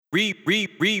Ready.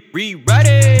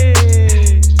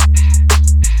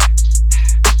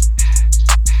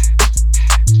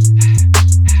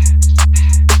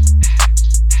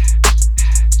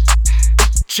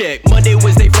 Check Monday,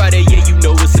 Wednesday, Friday, yeah, you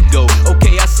know it's a go.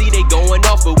 Okay, I see they going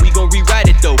off, but we gon' rewrite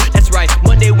it though. That's right,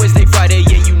 Monday, Wednesday, Friday,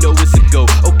 yeah, you know it's a go.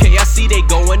 Okay, I see they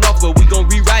going off, but we gon'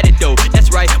 rewrite it though. That's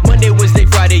right, Monday, Wednesday,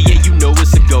 Friday, yeah, you know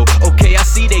it's a go. Okay, I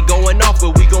see they going off,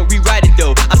 but we gon' rewrite it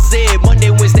though. I said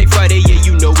Monday, Wednesday, Friday, yeah,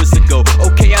 you know it's a go.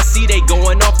 Okay, I see they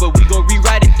going off, but we gon'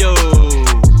 rewrite it though.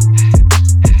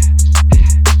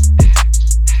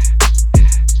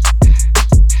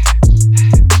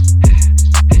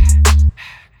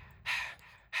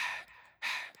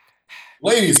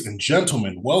 Ladies and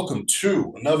gentlemen, welcome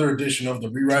to another edition of the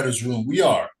Rewriters Room. We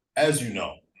are, as you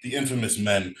know, the infamous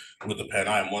men with the pen.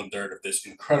 I am one third of this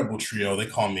incredible trio. They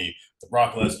call me the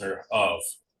Brock Lesnar of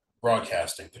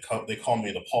broadcasting. They call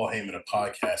me the Paul Heyman of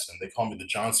podcasting. They call me the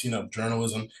John Cena of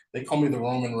journalism. They call me the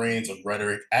Roman Reigns of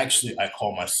rhetoric. Actually, I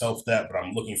call myself that, but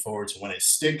I'm looking forward to when it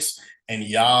sticks, and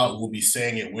y'all will be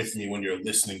saying it with me when you're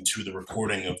listening to the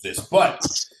recording of this. But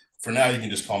for now, you can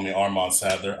just call me Armon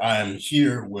Sadler. I am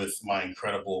here with my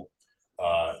incredible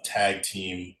tag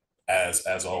team,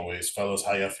 as always. Fellas,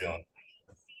 how y'all feeling?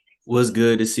 What's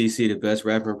good to CC, the best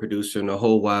rapper and producer in the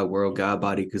whole wide world, God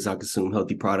body, because I consume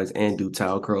healthy products and do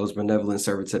towel curls, benevolent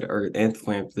servant to the earth, and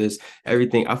philanthropist.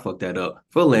 Everything, I fucked that up,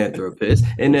 philanthropist.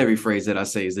 And every phrase that I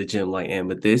say is a gem like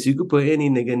amethyst. You could put any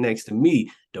nigga next to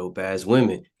me, dope ass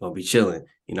women, gonna be chilling.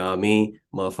 You know what I mean?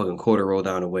 Motherfucking quarter roll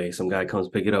down the way. Some guy comes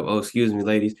pick it up. Oh, excuse me,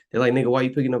 ladies. They're like, nigga, why you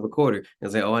picking up a quarter? And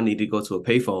it's like, oh, I need to go to a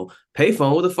payphone.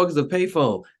 Payphone? What the fuck is a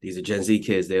payphone? These are Gen Z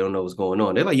kids. They don't know what's going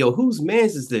on. They're like, yo, whose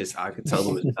man's is this? I could tell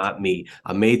them it's not me.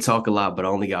 I may talk a lot, but I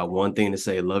only got one thing to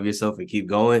say. Love yourself and keep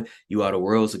going. You are the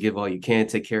world, so give all you can.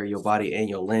 Take care of your body and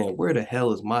your land. Where the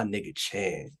hell is my nigga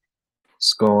Chan?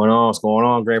 What's going on? What's going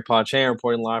on? Grandpa Chan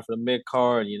reporting live for the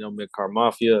mid-card. Mid-card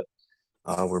Mafia.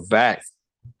 We're back.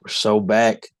 We're so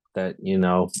back that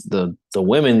the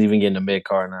women even getting a mid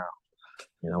card now.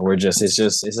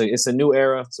 It's a new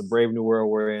era. It's a brave new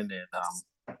world we're in, and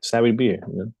just happy to be here.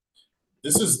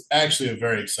 This is actually a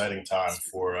very exciting time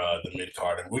for the mid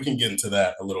card, and we can get into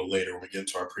that a little later when we get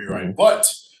into our pre-write. Mm-hmm.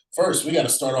 But first, we got to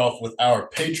start off with our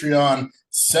Patreon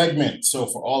segment. So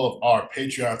for all of our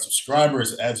Patreon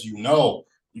subscribers, as you know,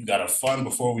 we've got a fun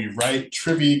before we write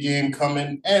trivia game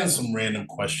coming and some random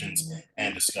questions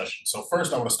and discussion. So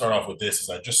first I want to start off with this, as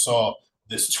I just saw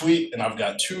this tweet, and I've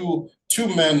got two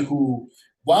men who,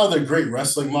 while they're great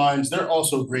wrestling minds, they're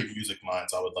also great music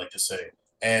minds, I would like to say.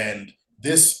 And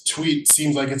this tweet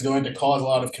seems like it's going to cause a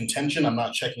lot of contention. I'm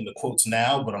not checking the quotes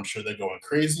now, but I'm sure they're going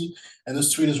crazy. And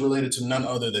this tweet is related to none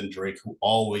other than Drake, who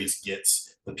always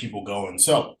gets the people going.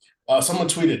 So someone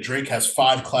tweeted, Drake has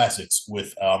 5 classics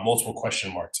with multiple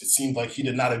question marks. It seems like he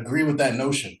did not agree with that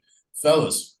notion.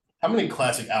 Fellas, how many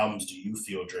classic albums do you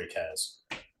feel Drake has?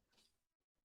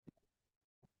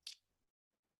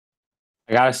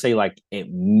 I gotta say, like, at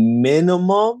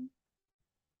minimum,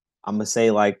 I'm gonna say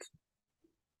like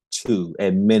 2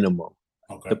 at minimum.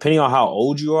 Okay. Depending on how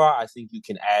old you are, I think you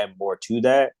can add more to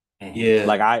that. Mm-hmm. Yeah.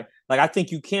 I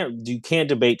think you can't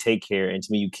debate Take Care, and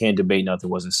to me, you can't debate Nothing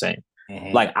Was the Same.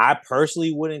 Mm-hmm. Like, I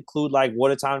personally would include like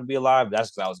What a Time to Be Alive.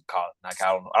 That's because I was in college. Like,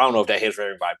 I don't know if that hits for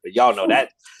everybody, but y'all know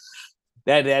that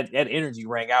energy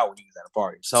rang out when you was at a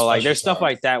party. So like, there's stuff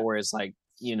like that where it's like,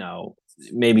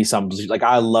 maybe some, like,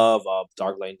 I love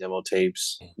Dark Lane demo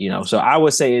tapes. So I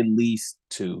would say at least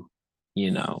 2.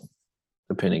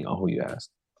 Depending on who you ask.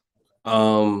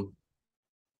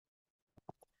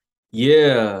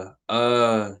 Yeah.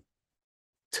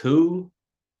 2.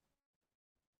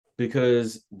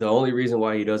 Because the only reason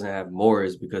why he doesn't have more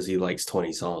is because he likes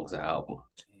 20 songs an album.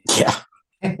 Yeah.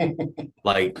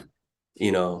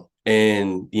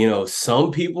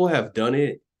 Some people have done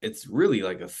it. It's really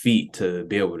like a feat to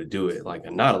be able to do it. Like,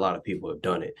 not a lot of people have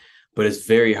done it, but it's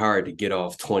very hard to get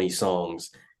off 20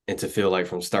 songs and to feel like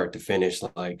from start to finish,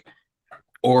 like,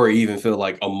 or even feel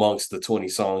like amongst the 20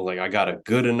 songs, like, I got a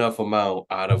good enough amount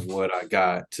out of what I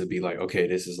got to be like, okay,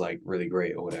 this is like really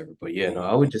great or whatever. But yeah, no,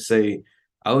 I would just say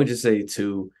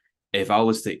 2. If I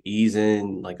was to ease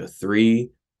in like a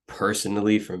 3,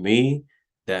 personally for me,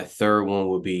 that third one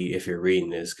would be If You're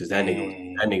Reading This, because that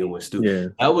nigga was stupid. Yeah.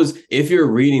 That was If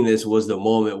You're Reading This was the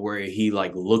moment where he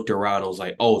like looked around and was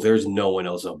like, oh, there's no one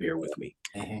else up here with me.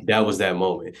 Mm-hmm. That was that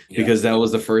moment, because that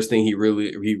was the first thing he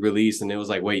released, and it was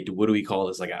like, wait, what do we call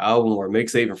this, like an album or a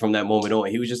mixtape? And from that moment on,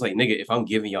 he was just like, nigga, if I'm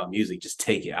giving y'all music, just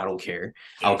take it. I don't care.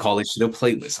 I'll call it shit a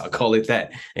playlist. I'll call it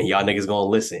that, and y'all niggas gonna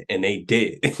listen, and they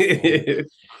did.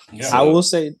 I will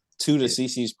say, to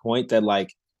CC's point, that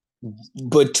like,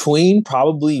 between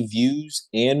probably Views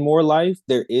and More Life,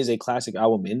 there is a classic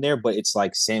album in there, but it's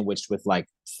like sandwiched with like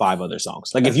 5 other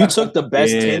songs. Like if you took the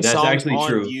best 10 songs on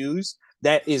true. Views,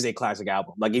 that is a classic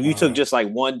album. Like if you took just like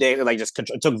one day, like just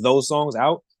took those songs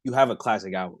out, you have a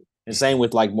classic album. And same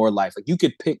with like More Life. Like you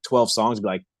could pick 12 songs and be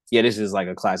like, yeah, this is like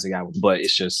a classic album, but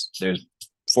it's just there's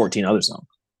 14 other songs.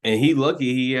 And he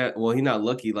lucky he not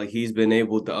lucky, like he's been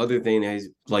able, the other thing is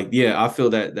like, yeah, I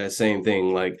feel that same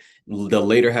thing. Like the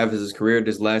later half of his career,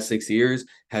 this last 6 years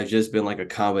has just been like a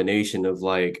combination of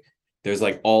like there's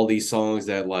like all these songs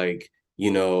that like, you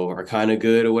know, are kind of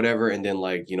good or whatever, and then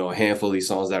like, you know, a handful of these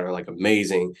songs that are like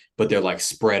amazing, but they're like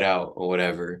spread out or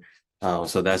whatever.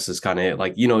 So that's just kind of it.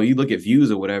 Like, you know, you look at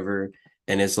Views or whatever,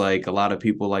 and it's like a lot of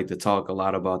people like to talk a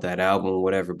lot about that album or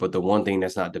whatever. But the one thing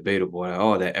that's not debatable at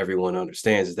all that everyone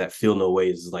understands is that Feel No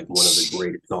Ways is like one of the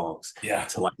greatest songs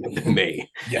to like made.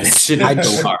 Yes.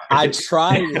 I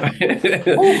tried.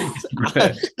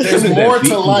 There's more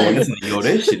to life. Yo,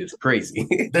 this shit is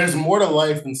crazy. There's more to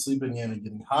life than sleeping in and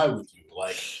getting high with you.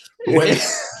 Like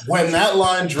when that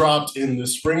line dropped in the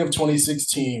spring of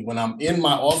 2016, when I'm in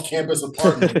my off-campus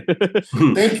apartment,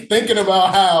 thinking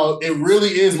about how it really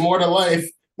is more to life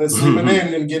than sleeping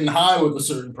in and getting high with a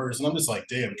certain person, I'm just like,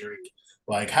 damn, Drake,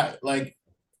 like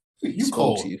you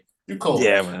cold, you cold.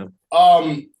 Yeah, man.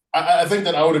 I think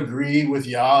that I would agree with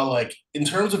y'all. Like in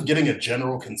terms of getting a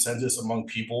general consensus among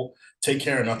people, Take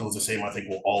Care and Nothing Was the Same, I think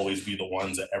will always be the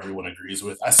ones that everyone agrees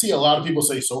with. I see a lot of people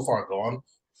say So Far Gone.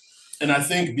 And I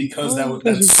think because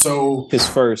that's so his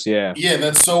first,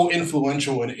 that's so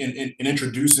influential in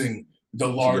introducing the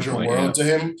larger world to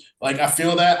him. Like I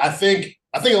feel that I think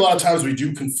a lot of times we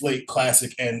do conflate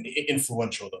classic and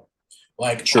influential though.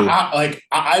 Like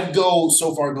I'd go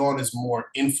So Far Gone as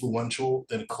more influential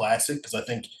than classic because I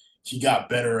think he got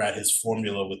better at his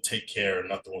formula with Take Care and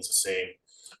Nothing Was the Same.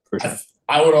 For sure.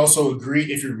 I would also agree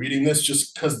if you're reading this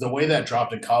just because the way that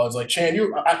dropped in college, like Chan,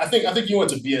 I think you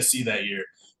went to BSC that year.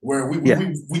 Where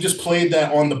we just played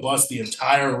that on the bus the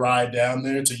entire ride down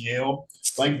there to Yale,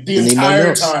 like the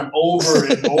entire time, over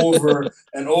and over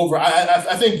and over.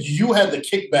 I think you had the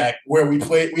kickback where we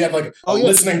had like a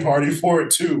listening party for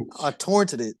it too. I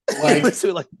torrented it.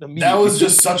 Like that was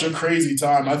just such a crazy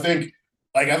time. I think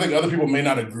other people may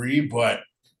not agree, but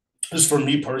just for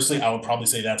me personally, I would probably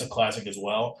say that's a classic as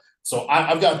well. So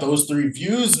I've got those 3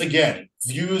 Views. Again,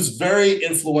 Views very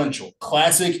influential.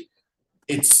 Classic.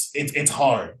 It's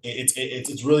hard.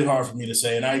 It's really hard for me to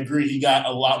say. And I agree he got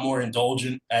a lot more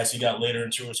indulgent as he got later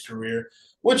into his career,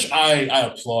 which I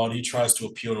applaud. He tries to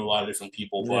appeal to a lot of different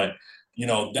people. Yeah. But, you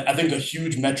know, I think a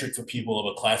huge metric for people of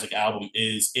a classic album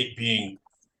is it being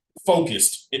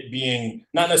focused, it being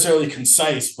not necessarily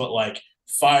concise, but like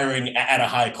firing at a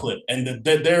high clip. And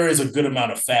there is a good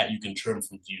amount of fat you can trim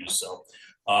from Views. So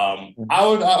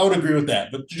I would agree with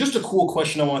that. But just a cool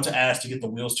question I want to ask to get the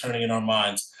wheels turning in our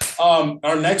minds.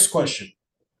 Our next question: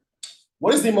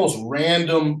 what is the most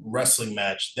random wrestling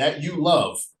match that you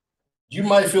love? You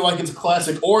might feel like it's a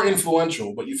classic or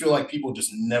influential, but you feel like people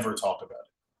just never talk about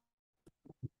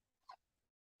it.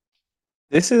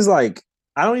 This is like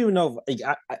I don't even know. It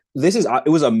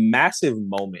was a massive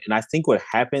moment, and I think what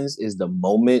happens is the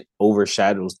moment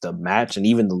overshadows the match and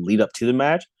even the lead up to the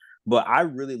match. But I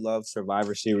really love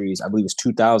Survivor Series. I believe it's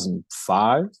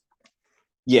 2005.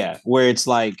 Yeah, where it's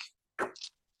like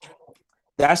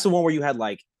that's the one where you had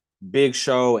like Big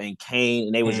Show and Kane,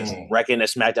 and they were just wrecking the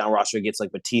SmackDown roster against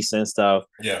like Batista and stuff.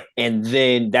 Yeah, and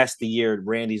then that's the year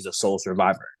Randy's the sole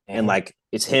survivor, and like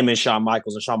it's him and Shawn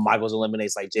Michaels, and Shawn Michaels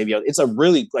eliminates like JBL. It's a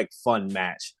really like fun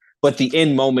match. But the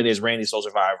end moment is Randy's sole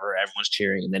survivor. Everyone's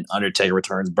cheering, and then Undertaker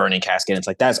returns, burning casket. It's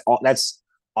like that's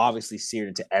obviously seared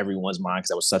into everyone's mind because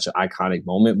that was such an iconic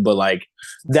moment. But like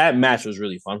that match was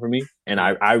really fun for me, and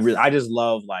I just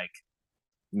love like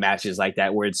matches like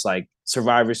that where it's like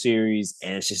Survivor Series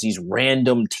and it's just these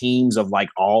random teams of like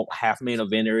all half main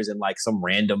eventers and like some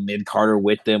random mid carder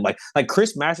with them. Like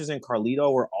Chris Masters and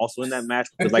Carlito were also in that match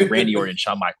with like Randy Orton and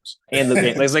Shawn Michaels and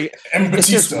it's like and it's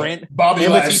Batista, just Bobby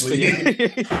Lashley.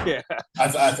 Yeah,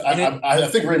 I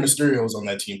think Rey Mysterio was on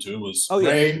that team too. It was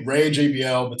Ray,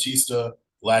 JBL, Batista,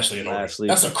 Lashley, and Orton.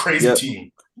 That's a crazy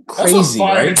team. That's a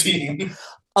fire team.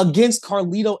 Against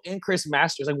Carlito and Chris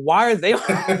Masters. Like, why are they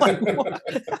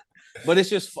But it's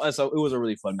just fun. So it was a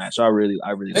really fun match. So I really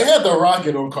they had the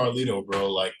rocket on Carlito,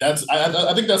 bro. Like that's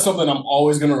I think that's something I'm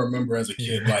always gonna remember as a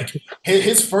kid. Like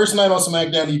his first night on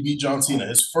SmackDown, he beat John Cena.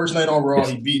 His first night on Raw,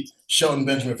 he beat Shelton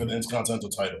Benjamin for the Intercontinental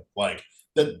title. Like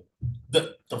the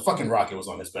fucking rocket was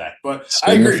on his back. But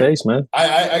I agree. Face, man. I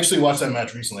actually watched that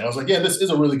match recently. I was like, yeah, this is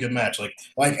a really good match. Like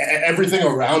everything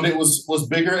around it was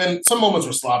bigger, and some moments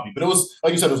were sloppy, but it was,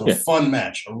 like you said, it was a fun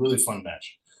match, a really fun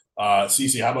match.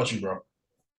 CC, how about you, bro?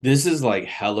 This is like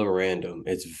hella random.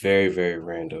 It's very, very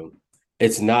random.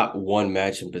 It's not one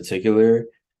match in particular,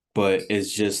 but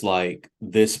it's just like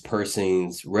this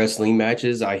person's wrestling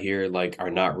matches I hear like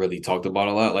are not really talked about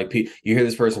a lot. Like you hear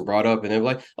this person brought up and they're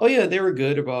like, oh yeah, they were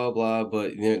good or blah, blah,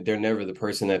 but they're never the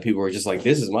person that people are just like,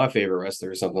 this is my favorite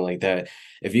wrestler or something like that.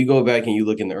 If you go back and you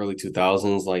look in the early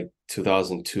 2000s, like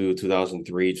 2002,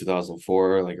 2003,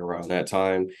 2004, like around that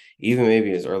time, even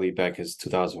maybe as early back as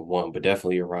 2001, but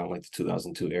definitely around like the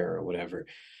 2002 era or whatever.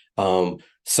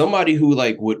 Somebody who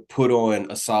like would put on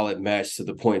a solid match to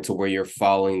the point to where you're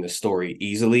following the story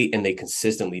easily, and they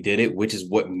consistently did it, which is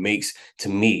what makes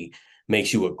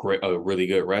you a really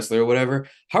good wrestler or whatever.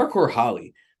 Hardcore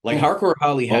Holly, like Hardcore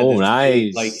Holly had this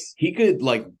nice. Like he could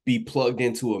like be plugged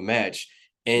into a match.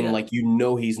 And like,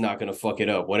 he's not going to fuck it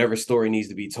up. Whatever story needs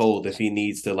to be told, if he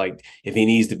needs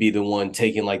to be the one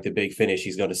taking like the big finish,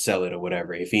 he's going to sell it or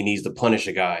whatever. If he needs to punish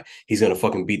a guy, he's going to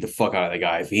fucking beat the fuck out of the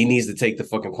guy. If he needs to take the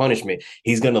fucking punishment,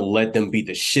 he's going to let them beat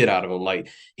the shit out of him. Like,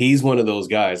 he's one of those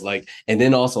guys. Like, and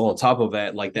then also on top of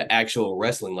that, like the actual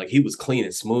wrestling, like he was clean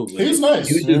and smooth. He was nice.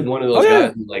 He was just one of those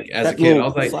guys who, like, as a kid, I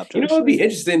was like, it'd be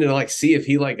interesting to like see if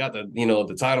he like got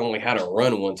the title and like had a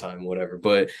run one time, whatever.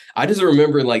 But I just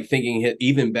remember like thinking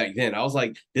even back then, I was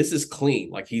like, this is clean.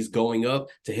 Like, he's going up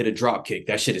to hit a drop kick.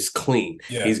 That shit is clean.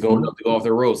 Yeah. He's going up to go off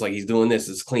the ropes. Like, he's doing this.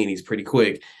 It's clean. He's pretty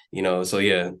quick. So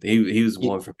yeah, he was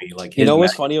one for me. Like,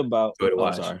 what's funny about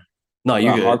sorry. No,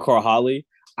 you're good. Hardcore Holly.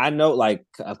 I know, like,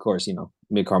 of course,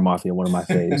 Mid-Card Mafia, one of my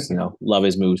faves, love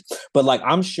his moves. But like,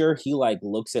 I'm sure he like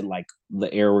looks at like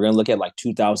the era. We're gonna look at like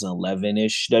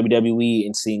 2011-ish WWE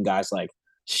and seeing guys like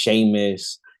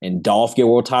Sheamus and Dolph get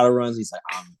world title runs. He's like,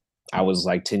 I was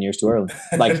like 10 years too early.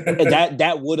 Like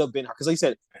that would have been, because like you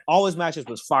said, all his matches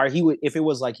was fire. He would, if it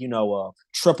was like, a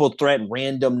triple threat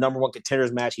random number one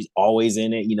contenders match, he's always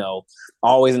in it,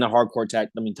 always in the hardcore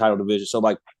title division. So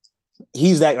like,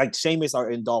 he's that, like Sheamus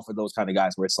and Dolph are those kind of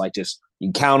guys where it's like, just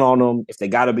you count on them. If they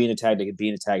got to be in a tag, they can be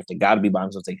in a tag. If they got to be by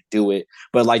themselves, they can do it.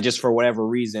 But like, just for whatever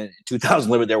reason, in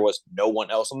 2011, there was no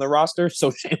one else on the roster. So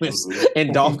Sheamus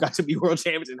and Dolph got to be world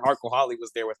champions, and Hardcore Holly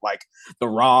was there with like The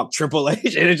Rock, Triple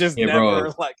H, and it just never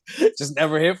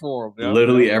hit for him.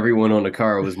 Literally everyone on the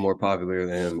card was more popular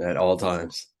than him at all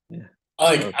times. Yeah.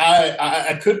 Like,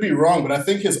 I could be wrong, but I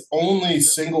think his only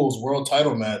singles world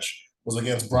title match was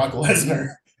against Brock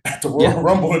Lesnar at the Royal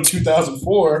Rumble in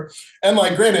 2004. And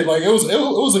like, granted, like it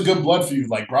was a good blood feud.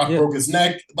 Like, Brock broke his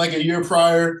neck like a year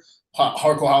prior.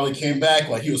 Hardcore Holly came back,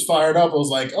 like he was fired up. I was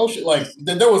like, oh shit! Like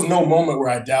there was no moment where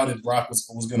I doubted Brock was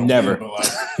going to win. But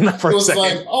like, it was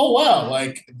like, oh wow!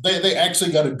 Like they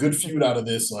actually got a good feud out of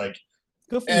this. Like,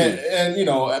 good for and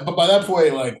but by that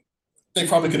point, like, they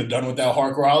probably could have done without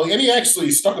Hardcore Holly. And he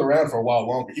actually stuck around for a while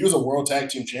longer. He was a world tag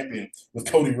team champion with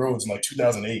Cody Rhodes in like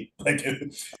 2008. Like,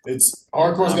 it's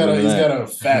Hardcore's got a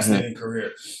fascinating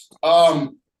career.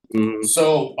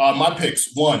 So my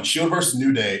picks: 1, Shield versus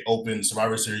New Day opened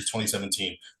Survivor Series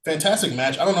 2017. Fantastic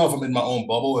match. I don't know if I'm in my own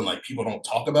bubble and like people don't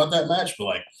talk about that match, but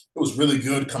like it was really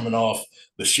good coming off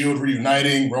the Shield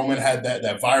reuniting. Roman had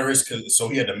that virus, so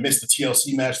he had to miss the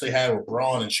TLC match they had with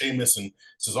Braun and Sheamus and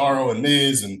Cesaro and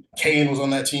Miz, and Kane was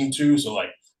on that team too. So like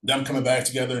them coming back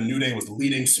together, New Day was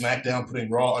leading SmackDown, putting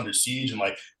Raw under siege, and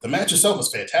like the match itself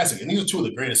was fantastic. And these are two of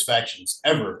the greatest factions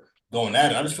ever going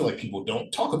at it. I just feel like people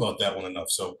don't talk about that one enough.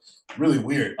 So really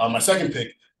weird. My second pick,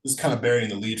 this is kind of burying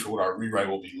the lead for what our rewrite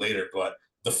will be later, but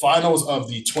the finals of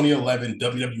the 2011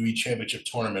 WWE Championship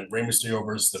Tournament, Rey Mysterio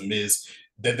versus The Miz,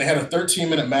 they had a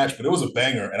 13-minute match, but it was a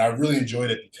banger, and I really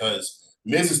enjoyed it because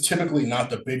Miz is typically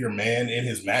not the bigger man in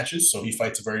his matches, so he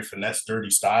fights a very finesse, dirty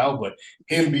style, but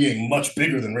him being much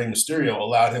bigger than Rey Mysterio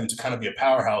allowed him to kind of be a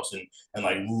powerhouse and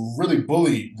like really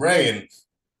bully Rey.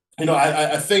 And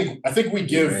I think we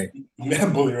give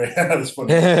Bully Ray. That's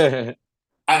funny.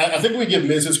 I think we give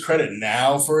Miz his credit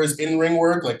now for his in-ring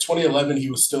work. Like 2011, he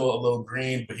was still a little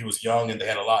green, but he was young and they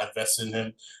had a lot invested in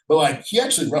him. But like, he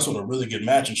actually wrestled a really good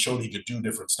match and showed he could do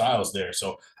different styles there.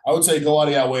 So I would say go out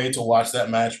of your way to watch that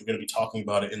match. We're going to be talking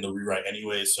about it in the rewrite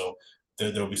anyway, so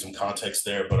there'll be some context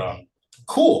there. But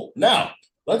cool. Now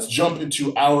let's jump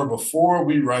into our Before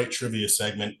We Write trivia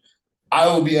segment. I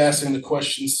will be asking the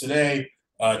questions today.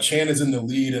 Chan is in the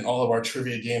lead in all of our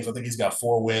trivia games. I think he's got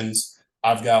 4 wins.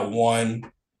 I've got 1.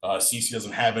 CC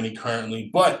doesn't have any currently,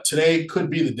 but today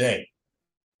could be the day.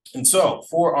 And so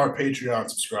for our Patreon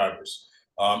subscribers,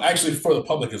 actually for the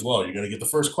public as well, you're going to get the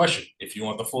first question. If you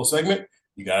want the full segment,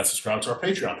 you got to subscribe to our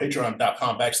Patreon,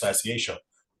 patreon.com/The A Show,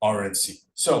 RNC.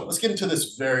 So let's get into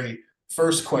this very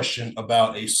first question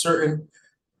about a certain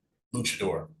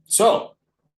luchador. So,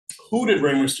 who did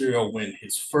Rey Mysterio win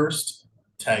his first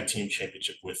tag team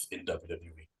championship with in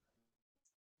WWE?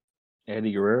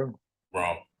 Eddie Guerrero?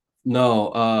 Wrong.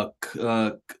 No,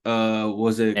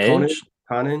 was it Edge?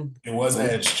 Conan? It was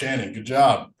Edge. Channing, good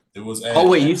job. It was Edge. Oh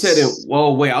wait, you said it.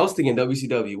 Well, wait, I was thinking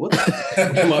WCW. What?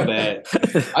 My bad.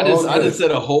 I just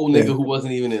said a whole nigga who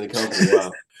wasn't even in the company.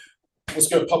 Wow. Let's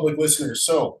go, public listeners.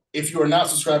 So, if you are not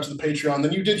subscribed to the Patreon,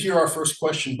 then you did hear our first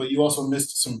question, but you also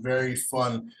missed some very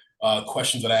fun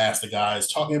questions that I asked the guys,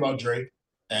 talking about Drake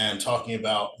and talking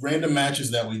about random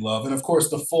matches that we love, and of course,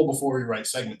 the full Before We Write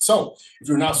segment. So, if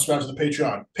you're not subscribed to the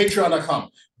Patreon,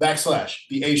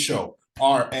 patreon.com/The A Show,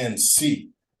 RNC.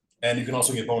 And you can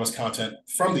also get bonus content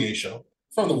from The A Show,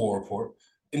 from the War Report,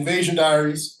 Invasion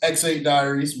Diaries, X8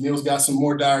 Diaries. Meal's got some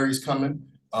more diaries coming.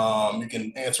 You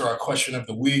can answer our question of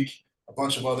the week, a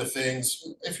bunch of other things.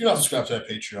 If you're not subscribed to that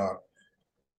Patreon,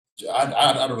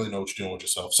 I don't really know what you're doing with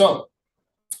yourself. So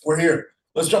we're here.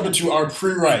 Let's jump into our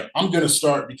pre-write. I'm going to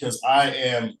start because I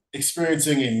am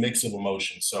experiencing a mix of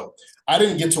emotions. So I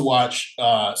didn't get to watch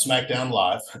SmackDown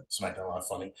Live. SmackDown Live,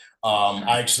 funny.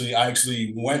 I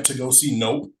actually went to go see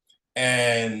Nope.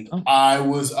 And I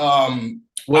was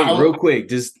real quick,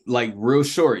 just like real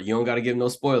short. You don't got to give no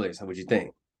spoilers. How would you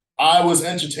think? I was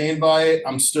entertained by it.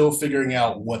 I'm still figuring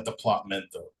out what the plot meant,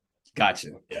 though.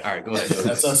 Gotcha. Yeah. All right, go ahead.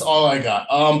 That's all I got.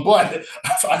 But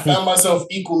I found myself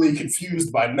equally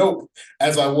confused by Nope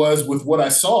as I was with what I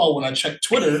saw when I checked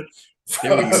Twitter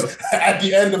at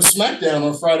the end of SmackDown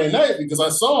on Friday night, because I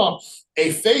saw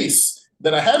a face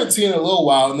that I haven't seen in a little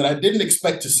while and that I didn't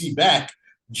expect to see back,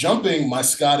 jumping my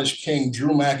Scottish king,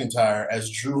 Drew McIntyre, as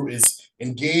Drew is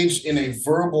engaged in a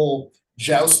verbal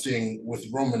jousting with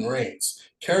Roman Reigns.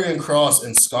 Karrion Kross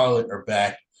and Scarlett are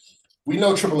back. We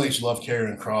know Triple H loved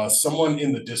Karrion Kross. Someone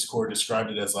in the Discord described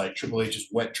it as like Triple H's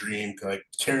wet dream. Like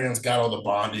Karrion's got all the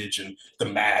bondage and the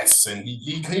masks, and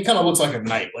he kind of looks like a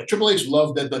knight. Like Triple H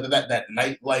loved that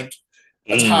knight-like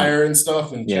attire and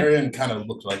stuff, and Karrion kind of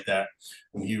looked like that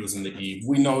when he was in the Eve.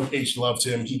 We know H loved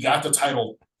him. He got the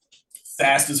title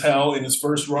fast as hell in his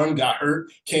first run, got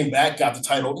hurt, came back, got the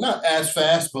title not as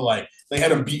fast, but like they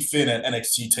had him beat Finn at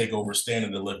NXT TakeOver, Stand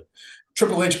and Deliver.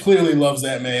 Triple H clearly loves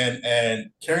that man,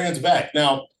 and Karrion's back.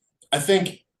 Now, I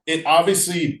think it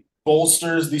obviously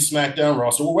bolsters the SmackDown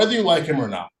roster, whether you like him or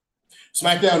not.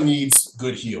 SmackDown needs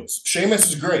good heels. Sheamus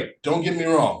is great, don't get me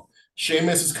wrong.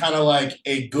 Sheamus is kind of like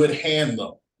a good hand,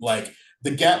 though. Like,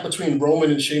 the gap between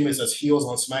Roman and Sheamus as heels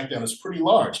on SmackDown is pretty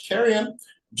large. Karrion,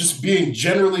 just being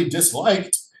generally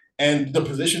disliked, and the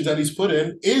positions that he's put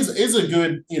in is a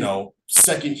good,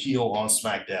 second heel on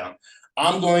SmackDown.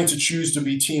 I'm going to choose to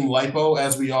be Team Lipo,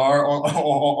 as we are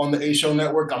on the A Show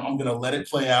Network. I'm going to let it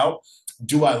play out.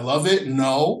 Do I love it?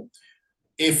 No.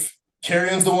 If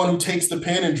Karrion's the one who takes the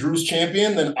pin and Drew's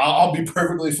champion, then I'll be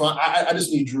perfectly fine. I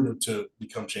just need Drew to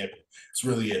become champion. It's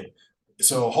really it.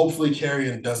 So hopefully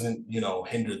Karrion doesn't,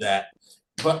 hinder that.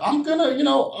 But I'm gonna,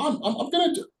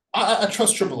 I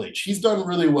trust Triple H. He's done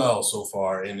really well so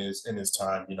far in his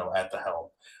time, at the helm.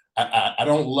 I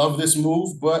don't love this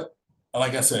move, but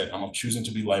like I said, I'm choosing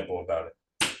to be lipo about it.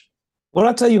 What did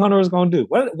I tell you Hunter was going to do?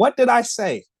 What did I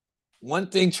say? One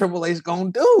thing Triple H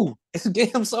going to do is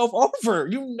get himself over.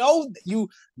 You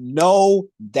know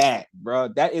that, bro.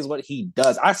 That is what he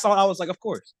does. I was like, of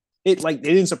course. It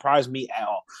didn't surprise me at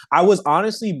all. I was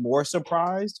honestly more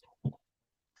surprised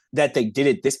that they did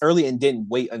it this early and didn't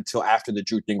wait until after the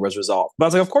Drew thing was resolved. But I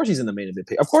was like, of course he's in the main event.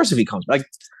 Of course if he comes. Like,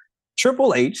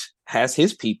 Triple H has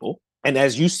his people. And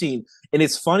as you've seen, and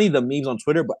it's funny, the memes on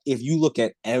Twitter, but if you look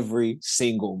at every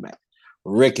single match,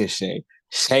 Ricochet,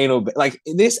 Shayna, like,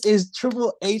 this is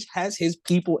Triple H has his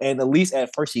people, and at least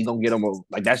at first he's going to get them over.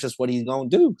 Like, that's just what he's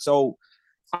going to do. So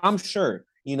I'm sure,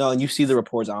 and you see the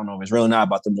reports, I don't know if it's really not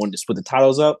about them wanting to split the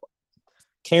titles up.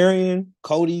 Karrion,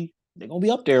 Cody, they're going to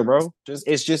be up there, bro.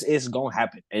 It's going to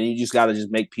happen. And you just got to just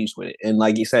make peace with it. And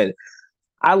like you said,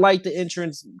 I like the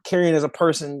entrance. Karrion as a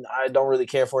person, I don't really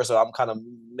care for it, so I'm kind of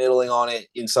middling on it.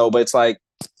 And so, but it's like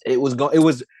there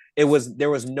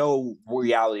was no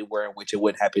reality where in which it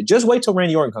would happen. Just wait till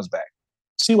Randy Orton comes back.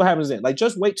 See what happens then. Like,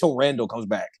 just wait till Randall comes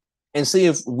back and see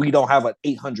if we don't have an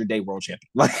 800-day world champion.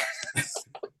 Like,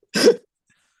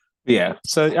 yeah.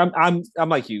 So I'm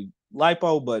like you,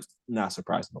 lipo, but not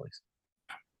surprised, at least.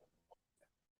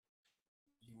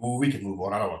 Well, we can move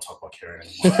on. I don't want to talk about Karrion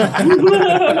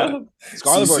anymore.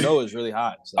 Scarlett Bordeaux is really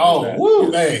hot. So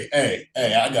woo! Hey!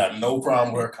 I got no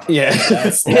problem with her. Yeah,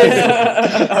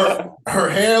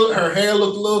 her hair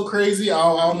looked a little crazy. I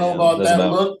don't know about that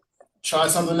look. try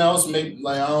something else. Maybe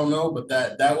like I don't know, but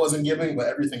that wasn't giving. But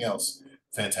everything else,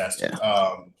 fantastic.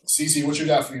 Yeah. CC, what you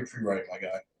got for your pre-write, my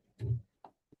guy?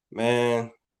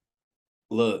 Man,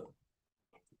 look,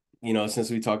 since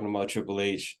we're talking about Triple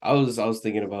H, I was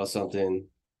thinking about something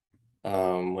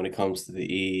when it comes to the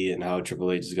E and how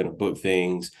Triple H is going to book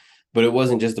things. But it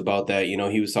wasn't just about that.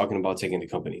 He was talking about taking the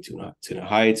company to the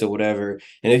heights or whatever.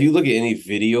 And if you look at any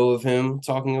video of him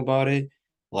talking about it,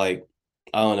 like,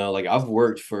 I don't know, like I've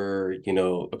worked for,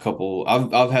 a couple,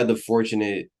 I've had the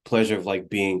fortunate pleasure of like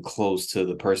being close to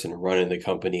the person running the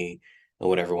company and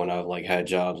whatever when I've like had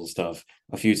jobs and stuff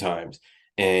a few times.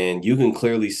 And you can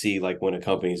clearly see like when a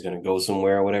company is going to go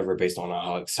somewhere or whatever based on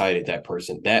how excited that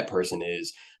person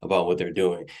is about what they're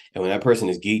doing. And when that person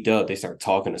is geeked up, they start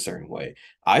talking a certain way.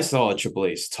 I saw Triple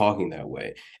H talking that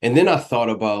way. And then I thought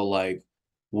about like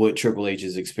what Triple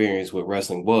H's experience with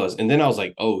wrestling was. And then I was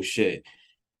like, oh shit,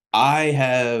 I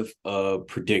have a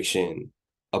prediction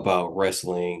about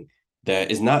wrestling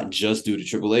that is not just due to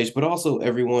Triple H, but also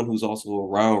everyone who's also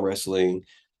around wrestling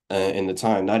in the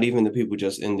time, not even the people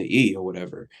just in the E or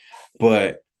whatever.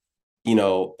 But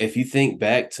if you think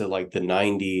back to like the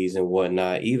 90s and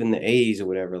whatnot, even the 80s or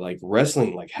whatever, like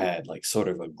wrestling like had like sort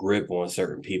of a grip on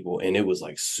certain people and it was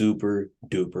like super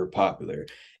duper popular.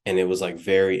 And it was like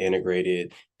very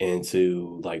integrated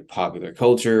into like popular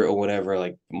culture or whatever.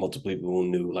 Like multiple people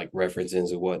knew like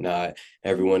references and whatnot.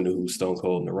 Everyone knew who Stone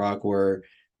Cold and The Rock were.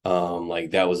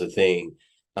 Like that was a thing.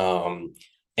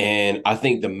 And I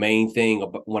think the main thing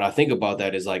when I think about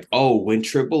that is like, oh, when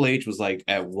Triple H was like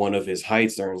at one of his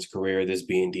heights during his career, this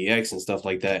being DX and stuff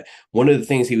like that, one of the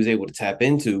things he was able to tap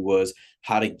into was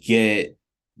how to get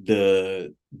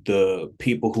the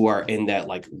people who are in that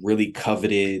like really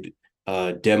coveted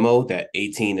demo, that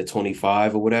 18 to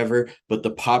 25 or whatever, but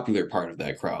the popular part of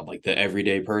that crowd, like the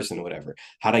everyday person or whatever,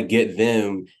 how to get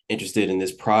them interested in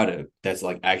this product that's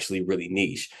like actually really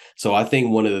niche. So I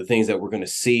think one of the things that we're going to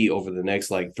see over the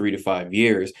next like 3 to 5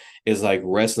 years is like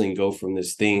wrestling go from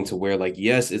this thing to where like,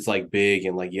 yes, it's like big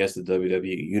and like, yes, the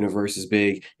WWE universe is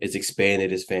big, it's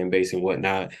expanded its fan base and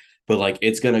whatnot, but like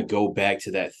it's going to go back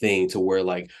to that thing to where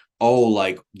like, oh,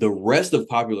 like the rest of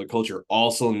popular culture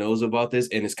also knows about this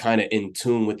and is kind of in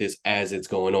tune with this as it's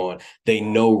going on. They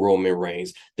know Roman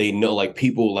Reigns. They know like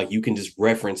people, like you can just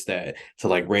reference that to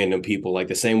like random people, like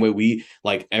the same way we,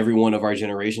 like every one of our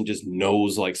generation just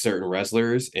knows like certain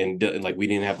wrestlers and like we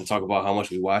didn't have to talk about how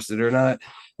much we watched it or not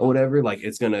or whatever. Like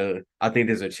I think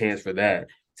there's a chance for that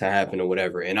to happen or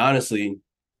whatever. And honestly,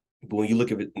 but when you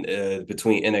look at it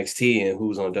between NXT and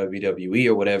who's on WWE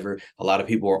or whatever, a lot of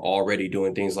people are already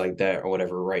doing things like that or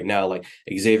whatever right now. Like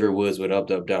Xavier Woods with Up,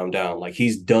 Up, Down, Down. Like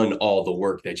he's done all the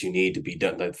work that you need to be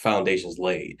done. The foundation's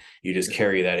laid. You just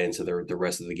carry that into the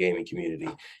rest of the gaming community.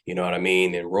 You know what I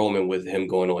mean? And Roman with him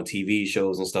going on TV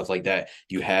shows and stuff like that,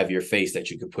 you have your face that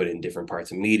you could put in different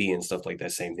parts of media and stuff like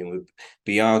that. Same thing with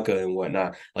Bianca and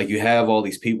whatnot. Like you have all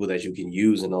these people that you can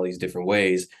use in all these different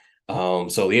ways.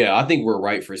 So yeah, I think we're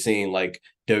right for seeing like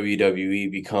WWE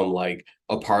become like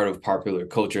a part of popular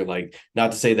culture. Like,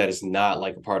 not to say that it's not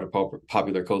like a part of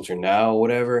popular culture now or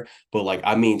whatever, but like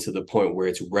I mean to the point where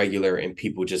it's regular and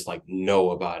people just like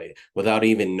know about it without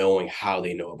even knowing how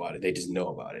they know about it. They just know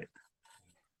about it.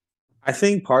 I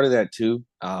think part of that too,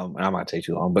 and I might take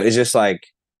too long, but it's just like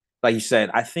you said,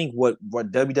 I think what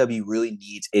WWE really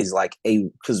needs is like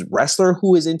because wrestler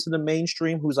who is into the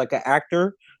mainstream, who's like an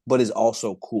actor, but is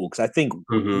also cool. Because I think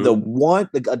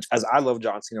as I love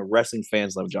John Cena, wrestling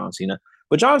fans love John Cena,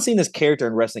 but John Cena's character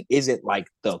in wrestling isn't like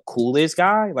the coolest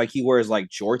guy. Like he wears like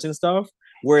shorts and stuff.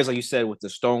 Whereas, like you said, with the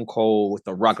Stone Cold, with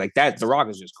The Rock, like that, The Rock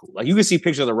is just cool. Like you can see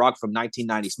pictures of The Rock from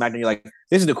 1990 SmackDown. You're like,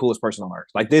 this is the coolest person on earth.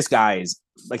 Like this guy is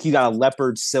like, he got a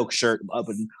leopard silk shirt up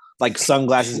and like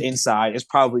sunglasses inside. It's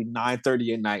probably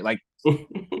 9:30 at night. Like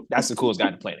that's the coolest guy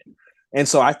on the planet. And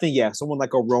so I think, yeah, someone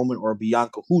like a Roman or a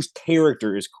Bianca whose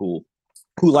character is cool,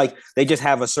 who like they just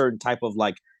have a certain type of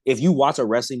like, if you watch a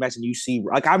wrestling match and you see,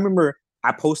 like I remember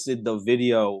I posted the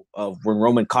video of when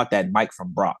Roman caught that mic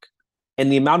from Brock.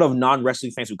 And the amount of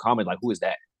non-wrestling fans who comment, like, who is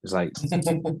that? It's like,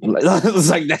 it's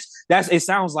like that's it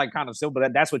sounds like kind of simple,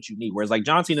 but that's what you need. Whereas like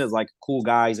John Cena is like a cool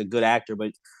guy, he's a good actor,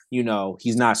 but you know,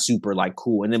 he's not super like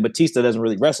cool. And then Batista doesn't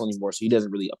really wrestle anymore, so he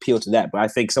doesn't really appeal to that. But I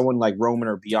think someone like Roman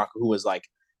or Bianca, who was like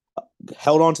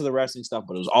held on to the wrestling stuff,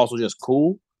 but it was also just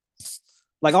cool.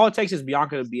 Like all it takes is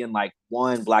Bianca to be in like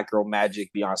one Black Girl Magic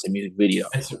Beyonce music video,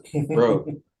 bro.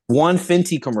 One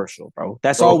Fenty commercial, bro.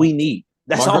 That's all we need.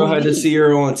 That's my all girl we had need. to see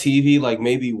her on TV like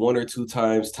maybe 1 or 2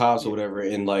 times tops or whatever,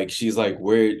 and like she's like,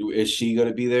 "Where is she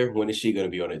gonna be there? When is she gonna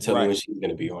be on it? Tell me when she's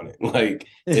gonna be on it." Like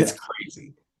it's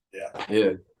crazy.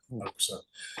 Yeah. 100%.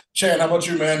 Chan, how about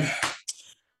you, man?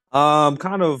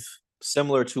 Kind of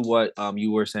similar to what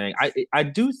you were saying. I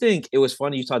do think it was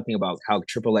funny you talking about how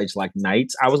Triple H like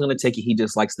nights. I was gonna take it he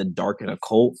just likes the dark and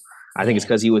occult. I think it's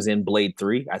because he was in Blade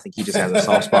 3. I think he just has a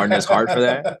soft spot in his heart for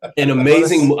that. An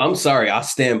amazing. I'm sorry, I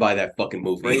stand by that fucking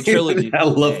movie. Great trilogy. I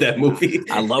love that movie.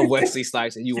 I love Wesley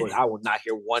Snipes, and I will not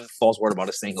hear one false word about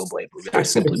a single Blade movie. I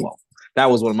simply won't. That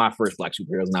was one of my first black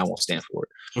superheroes, and I won't stand for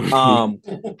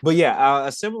it. But yeah,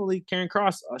 similarly, Karrion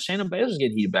Kross, Shayna Baszler's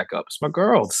getting heated back up. It's my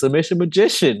girl, submission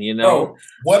magician. You know, bro,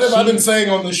 what have I been saying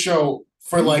on the show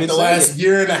for like the last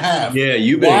year and a half? Yeah,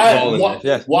 you've been calling it.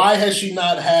 Yeah. Why has she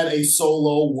not had a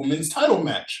solo women's title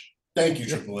match? Thank you,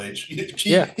 Triple H. He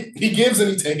gives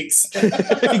and he takes.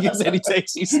 He gives and he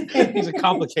takes. He's a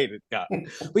complicated guy.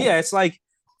 But yeah, it's like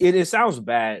it sounds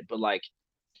bad, but like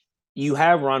you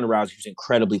have Ronda Rousey, who's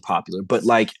incredibly popular, but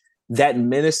like that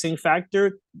menacing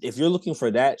factor, if you're looking for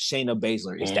that, Shayna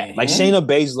Baszler is that. Like Shayna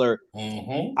Baszler,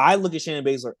 I look at Shayna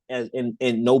Baszler as in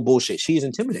no bullshit. She's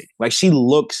intimidating. Like she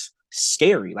looks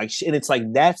scary. Like and it's like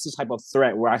that's the type of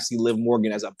threat where I see Liv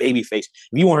Morgan as a babyface.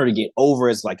 If you want her to get over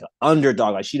as like an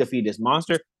underdog, like she defeated this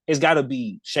monster, it's got to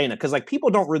be Shayna. Because like people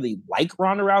don't really like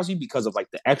Ronda Rousey because of like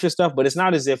the extra stuff, but it's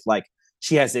not as if like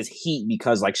she has this heat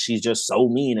because like she's just so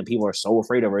mean and people are so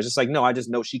afraid of her. It's just like, no, I just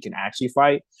know she can actually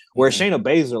fight. Whereas Shayna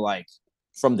Baszler, like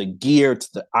from the gear to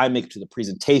the eye makeup to the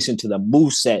presentation to the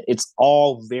moveset, it's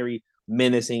all very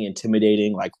menacing,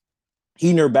 intimidating. Like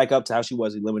heating her back up to how she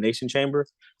was Elimination Chamber,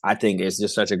 I think it's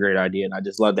just such a great idea. And I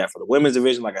just love that for the women's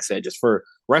division. Like I said, just for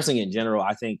wrestling in general,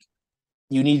 I think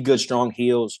you need good, strong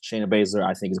heels. Shayna Baszler,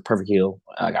 I think, is a perfect heel.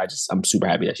 I'm super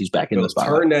happy that she's back in the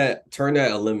spotlight. Turn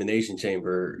that Elimination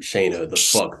Chamber, Shayna, the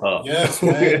fuck up. Yes,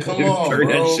 man. Come on, turn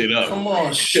bro. that shit up. Come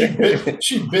on.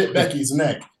 She bit Becky's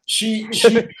neck. She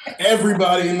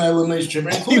everybody in that Elimination Chamber,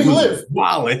 including Liv.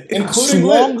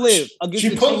 Including Liv.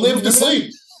 She put Liv to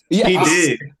sleep. Yeah, he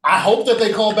did. I hope that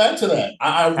they call back to that.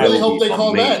 I really hope they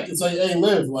call back. It's like, hey,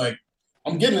 Liv, like,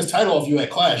 I'm getting this title off you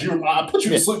at Clash. I put you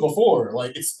to sleep before.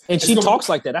 Like she talks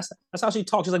like that. That's how she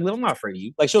talks. She's like, Liv, I'm not afraid of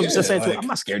you. Like she'll just say to her, I'm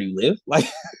not scared of you, Liv. Like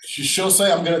she'll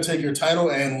say, I'm gonna take your title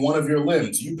and one of your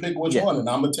limbs. You pick which one, and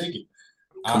I'm gonna take it.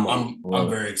 I'm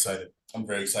very excited. I'm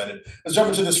very excited. Let's jump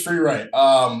into this free write.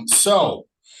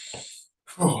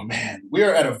 Oh man, we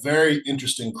are at a very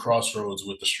interesting crossroads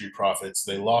with the Street Profits.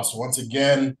 They lost once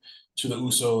again to the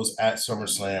Usos at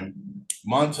SummerSlam.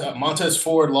 Montez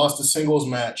Ford lost a singles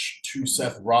match to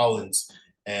Seth Rollins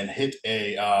and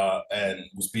and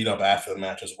was beat up after the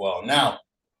match as well. Now,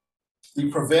 the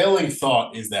prevailing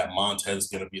thought is that Montez is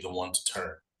going to be the one to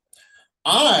turn.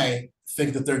 I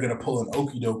think that they're going to pull an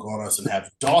okie doke on us and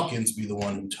have Dawkins be the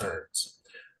one who turns.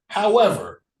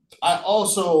 However, I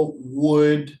also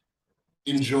would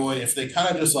enjoy if they kind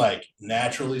of just like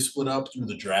naturally split up through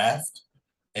the draft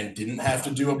and didn't have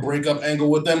to do a breakup angle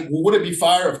with them. Would it be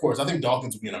fire? Of course. I think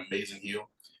Dawkins would be an amazing heel,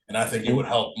 and I think it would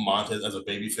help Montez as a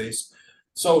babyface.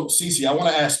 So, Cece, I want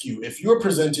to ask you, if you're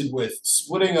presented with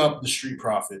splitting up the Street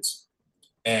Profits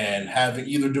and having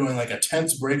either doing like a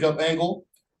tense breakup angle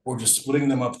or just splitting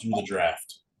them up through the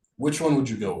draft, which one would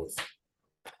you go with?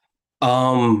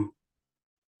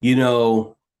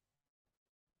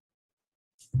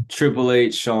 Triple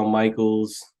H, Shawn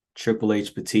Michaels, Triple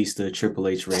H, Batista, Triple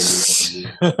H, Randy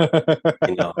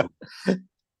Orton.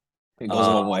 It goes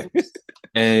a long way.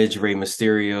 Edge, Rey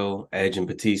Mysterio, Edge and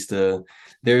Batista.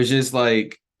 There's just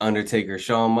like Undertaker,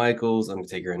 Shawn Michaels,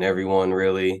 Undertaker and everyone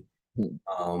really.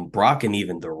 Brock and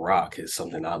even The Rock is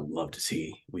something I'd love to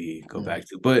see we go back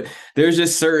to. But there's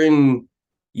just certain,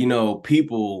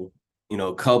 people,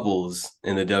 couples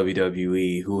in the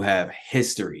WWE who have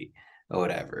history or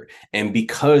whatever. And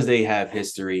because they have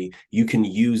history, you can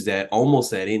use that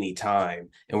almost at any time.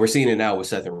 And we're seeing it now with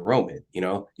Seth and Roman,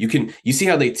 you see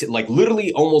how they like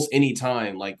literally almost any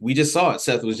time, like we just saw it.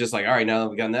 Seth was just like, all right, now that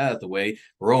we've gotten that out of the way,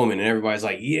 Roman, and everybody's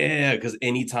like, yeah, because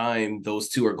anytime those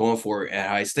two are going for it at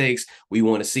high stakes, we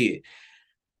want to see it.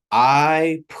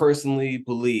 I personally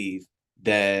believe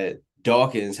that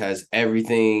Dawkins has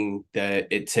everything that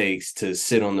it takes to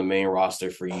sit on the main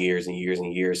roster for years and years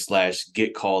and years, /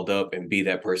 get called up and be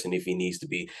that person if he needs to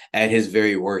be. At his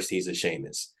very worst, he's a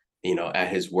Sheamus, at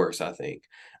his worst, I think.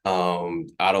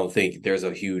 I don't think there's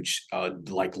a huge,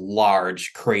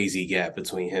 large, crazy gap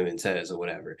between him and Tez or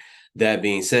whatever. That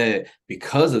being said,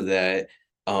 because of that,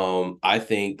 I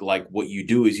think like what you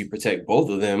do is you protect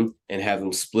both of them and have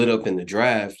them split up in the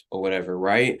draft or whatever,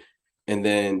 right? And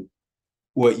then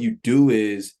what you do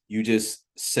is you just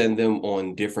send them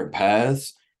on different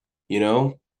paths,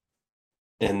 and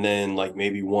then like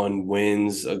maybe one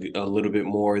wins a little bit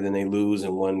more than they lose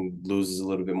and one loses a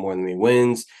little bit more than they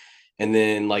wins. And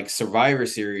then like Survivor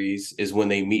Series is when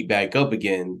they meet back up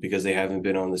again because they haven't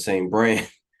been on the same brand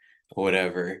or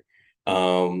whatever.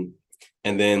 And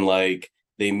then like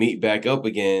they meet back up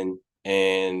again,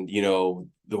 and you know,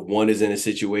 the one is in a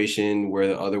situation where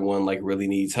the other one like really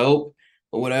needs help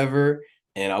or whatever.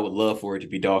 And I would love for it to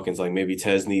be Dawkins. Like maybe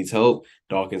Tez needs help.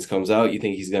 Dawkins comes out. You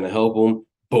think he's going to help him.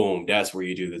 Boom. That's where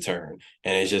you do the turn.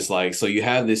 And it's just like, so you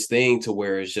have this thing to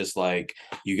where it's just like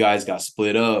you guys got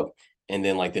split up. And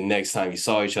then like the next time you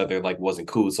saw each other, like wasn't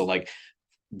cool. So like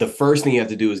the first thing you have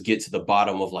to do is get to the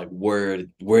bottom of like where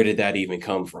did that even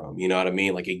come from? You know what I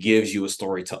mean? Like it gives you a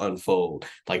story to unfold.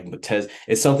 Like Tez,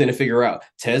 it's something to figure out.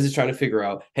 Tez is trying to figure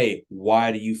out, hey,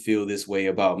 why do you feel this way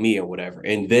about me or whatever?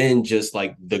 And then just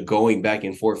like the going back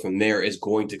and forth from there is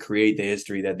going to create the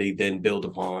history that they then build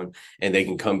upon, and they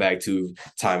can come back to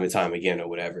time and time again or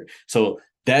whatever. So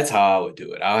that's how I would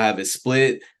do it. I'll have it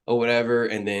split or whatever,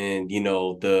 and then you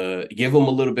know give them a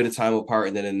little bit of time apart,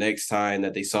 and then the next time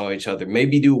that they saw each other,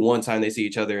 maybe do one time they see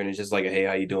each other and it's just like, hey,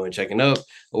 how you doing, checking up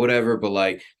or whatever. But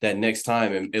like that next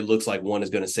time, it looks like one is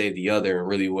going to save the other, and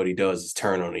really what he does is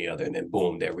turn on the other, and then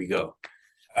boom, there we go.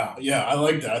 Yeah, I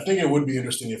like that. I think it would be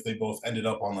interesting if they both ended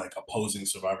up on like opposing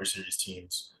Survivor Series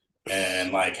teams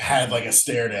and like had like a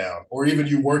stare down, or even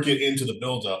you work it into the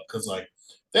buildup, because like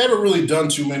they haven't really done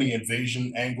too many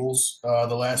invasion angles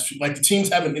the last few. Like the teams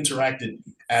haven't interacted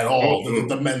at all.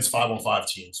 The men's 5-on-5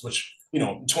 teams, which, you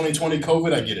know, 2020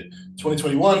 COVID, I get it.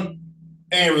 2021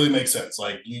 ain't really make sense.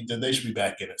 Like they should be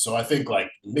back in it. So I think like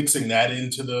mixing that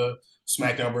into the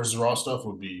SmackDown versus Raw stuff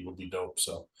would be dope.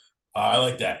 So I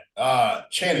like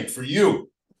that. Channing, for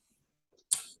you,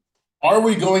 are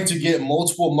we going to get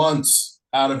multiple months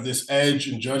out of this Edge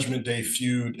and Judgment Day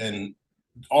feud, and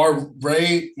are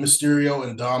Rey, Mysterio,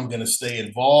 and Dom going to stay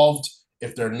involved?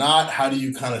 If they're not, how do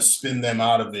you kind of spin them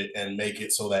out of it and make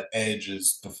it so that Edge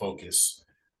is the focus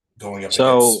going up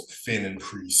against Finn and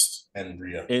Priest and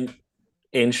Rhea?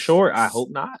 In short, I hope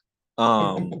not.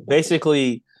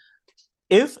 Basically,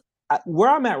 where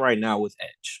I'm at right now with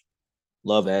Edge,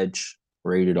 love Edge,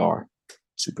 rated R,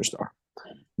 superstar,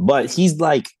 but he's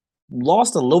like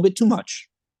lost a little bit too much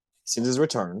since his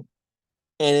return,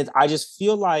 and I just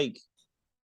feel like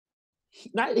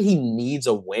not that he needs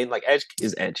a win. Like Edge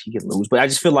is Edge, he can lose, but I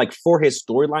just feel like for his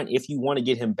storyline, if you want to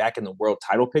get him back in the world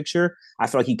title picture, I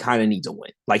feel like he kind of needs a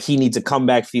win. Like he needs a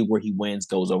comeback feud where he wins,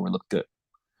 goes over, and look good.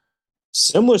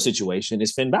 Similar situation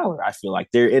is Finn Balor. I feel like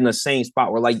they're in the same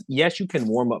spot where, like, yes, you can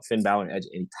warm up Finn Balor and Edge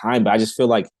any time, but I just feel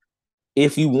like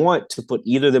if you want to put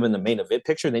either of them in the main event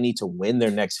picture, they need to win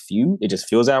their next feud. It just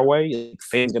feels that way. Like,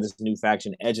 Finn's got this new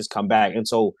faction, Edge has come back, and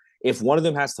so if one of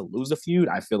them has to lose the feud,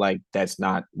 I feel like that's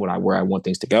not where I want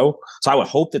things to go. So I would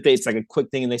hope that it's like a quick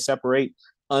thing and they separate,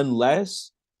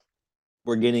 unless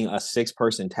we're getting a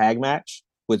 6-person tag match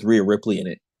with Rhea Ripley in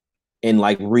it, and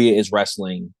like Rhea is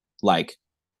wrestling like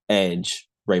Edge,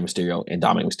 Rey Mysterio, and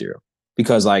Dominic Mysterio,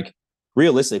 because like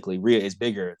realistically, Rhea is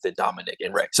bigger than Dominic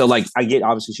and Rey. So like I get,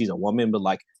 obviously she's a woman, but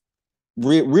like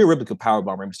Rhea Ripley could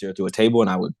powerbomb Rey Mysterio through a table, and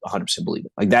I would 100% believe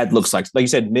it. Like that looks like you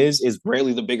said, Miz is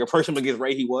rarely the bigger person, but against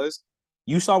Rey he was.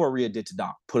 You saw what Rhea did to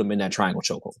Dom, put him in that triangle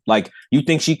chokehold. Like you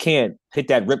think she can't hit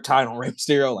that riptide on Rey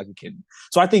Mysterio? Like, you kidding?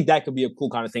 So I think that could be a cool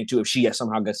kind of thing too if she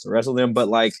somehow gets to wrestle them. But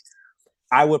like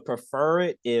I would prefer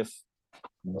it if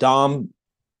Dom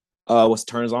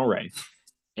turns on Rey,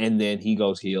 and then he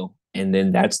goes heel, and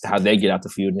then that's how they get out the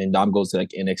feud, and then Dom goes to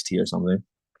like NXT or something.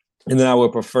 And then I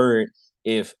would prefer it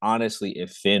if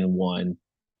Finn won,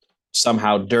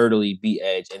 somehow dirtily beat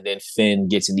Edge, and then Finn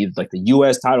gets in either like the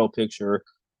US title picture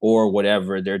or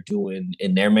whatever they're doing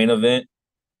in their main event.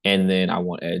 And then I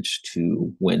want Edge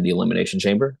to win the Elimination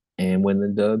Chamber and win the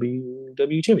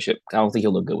WWE Championship. I don't think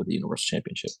he'll look good with the Universal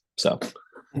Championship. So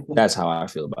that's how I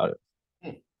feel about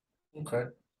it. Okay.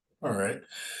 All right.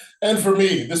 And for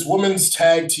me, this women's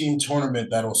tag team tournament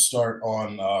that'll start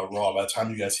on Raw. By the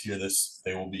time you guys hear this,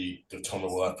 the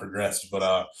tournament will have progressed.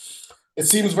 But it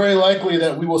seems very likely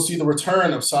that we will see the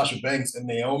return of Sasha Banks and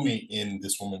Naomi in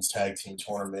this women's tag team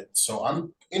tournament. So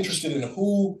I'm interested in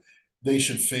who they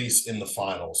should face in the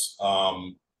finals.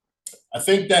 I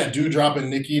think that Doudrop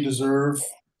and Nikki deserve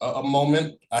a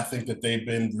moment. I think that they've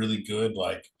been really good,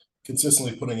 like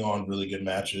consistently putting on really good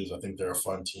matches. I think they're a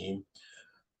fun team.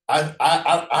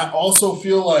 I also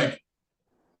feel like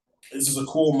this is a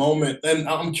cool moment. And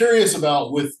I'm curious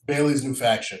about with Bayley's new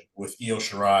faction, with Io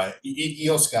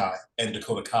Sky and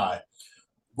Dakota Kai,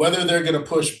 whether they're going to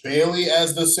push Bayley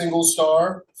as the single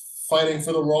star fighting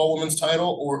for the Raw Women's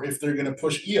title, or if they're going to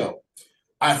push Io.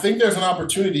 I think there's an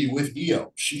opportunity with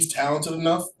Io. She's talented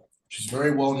enough. She's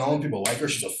very well known. People like her.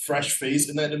 She's a fresh face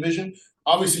in that division.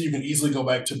 Obviously, you can easily go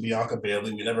back to Bianca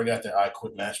Bailey. We never got that I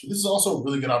Quit match, but this is also a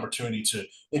really good opportunity to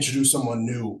introduce someone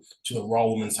new to the Raw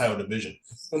Women's title division.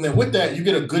 And then with that, you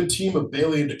get a good team of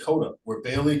Bailey and Dakota, where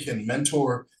Bailey can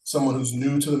mentor someone who's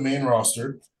new to the main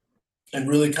roster and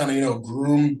really kind of,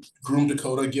 groom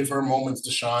Dakota, give her moments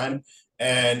to shine,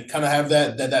 and kind of have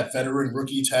that veteran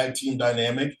rookie tag team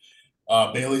dynamic.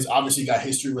 Bailey's obviously got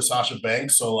history with Sasha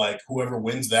Banks, so like whoever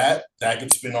wins that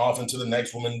could spin off into the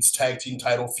next women's tag team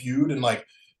title feud, and like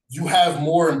you have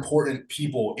more important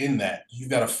people in that. You've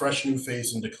got a fresh new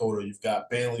face in Dakota. You've got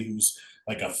Bailey, who's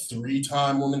like a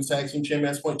 3-time women's tag team champion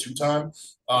at this point, 2-time.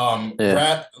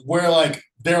 Where like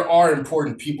there are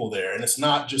important people there, and it's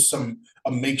not just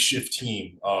a makeshift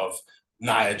team of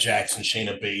Nia Jackson,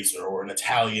 Shayna Baszler, or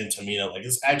Natalya and Tamina. Like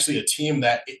it's actually a team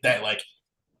that like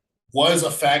was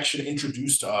a faction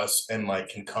introduced to us and like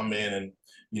can come in and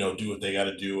do what they got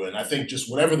to do. And I think just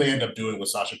whatever they end up doing with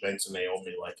Sasha Banks and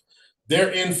Naomi, like they're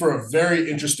in for a very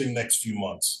interesting next few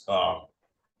months.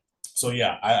 So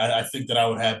yeah, I think that I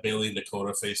would have Bailey and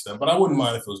Dakota face them, but I wouldn't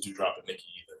mind if it was Doudrop and Nikki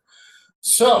either.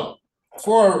 So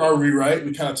for our rewrite,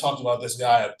 we kind of talked about this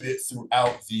guy a bit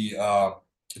throughout the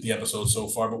episode so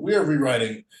far, but we are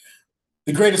rewriting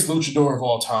the greatest luchador of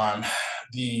all time,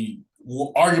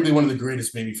 arguably one of the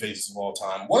greatest baby faces of all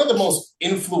time, one of the most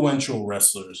influential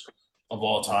wrestlers of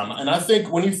all time. And I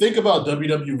think when you think about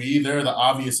WWE, there are the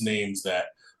obvious names that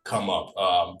come up.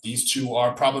 These two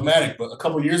are problematic, but a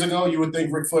couple years ago, you would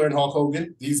think Ric Flair and Hulk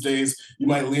Hogan. These days, you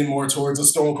might lean more towards a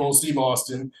Stone Cold Steve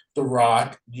Austin, The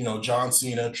Rock, John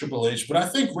Cena, Triple H. But I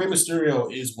think Rey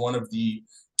Mysterio is one of the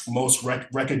most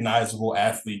recognizable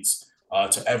athletes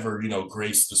to ever,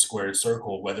 grace the squared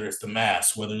circle, whether it's the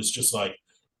mask, whether it's just like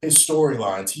his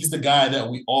storylines. He's the guy that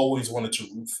we always wanted to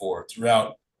root for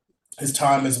throughout his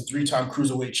time as a 3-time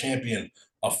cruiserweight champion,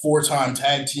 a 4-time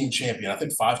tag team champion, I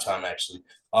think 5-time actually,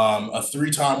 a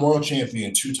 3-time world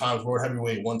champion, 2 times world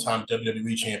heavyweight, 1-time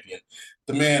WWE champion.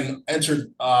 The man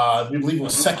entered, we believe it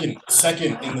was second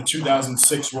in the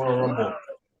 2006 Royal Rumble.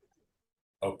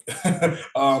 Oh,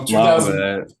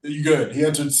 2000. You good? He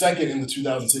entered second in the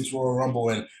 2006 Royal Rumble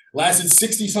and lasted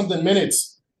 60-something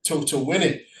minutes to win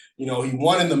it. He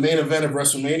won in the main event of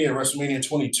WrestleMania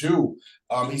 22.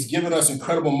 He's given us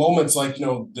incredible moments like,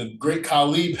 the Great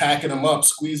Khali packing him up,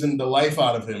 squeezing the life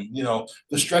out of him.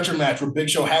 The stretcher match where Big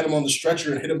Show had him on the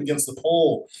stretcher and hit him against the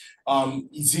pole.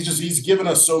 He's given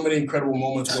us so many incredible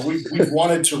moments where we've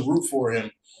wanted to root for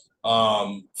him.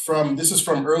 This is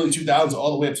from early 2000s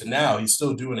all the way up to now. He's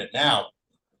still doing it now.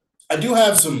 I do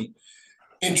have some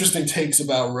interesting takes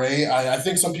about Rey. I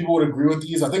think some people would agree with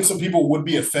these. I think some people would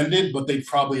be offended, but they'd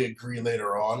probably agree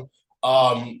later on.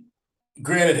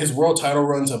 Granted, his world title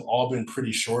runs have all been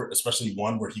pretty short, especially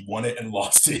one where he won it and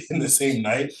lost it in the same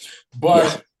night.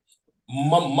 But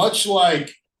much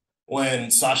like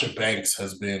when Sasha Banks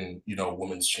has been,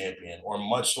 women's champion, or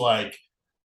much like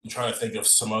I'm trying to think of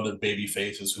some other baby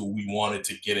faces who we wanted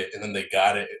to get it and then they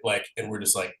got it, and we're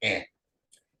just like, eh.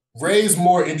 Rey's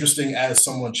more interesting as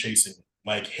someone chasing.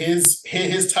 Like his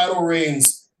title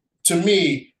reigns, to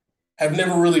me, have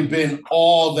never really been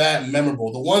all that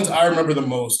memorable. The ones I remember the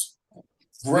most,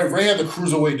 Rey had the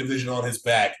cruiserweight division on his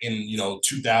back in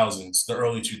 2000s, the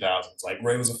early 2000s. Like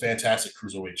Rey was a fantastic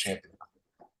cruiserweight champion.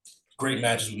 Great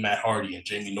matches with Matt Hardy and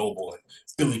Jamie Noble and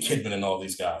Billy Kidman and all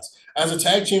these guys. As a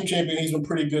tag team champion, he's been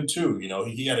pretty good too.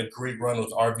 He had a great run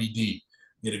with RVD. He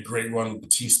had a great run with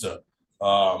Batista.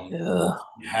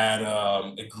 He had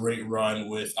a great run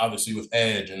with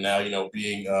Edge, and now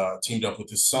being teamed up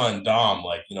with his son Dom.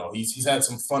 Like he's had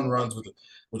some fun runs with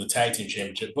the tag team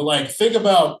championship. But like think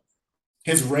about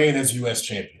his reign as U.S.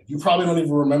 champion. You probably don't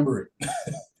even remember it.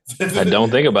 I don't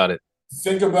think about it.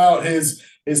 Think about his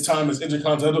time as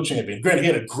Intercontinental champion. Granted,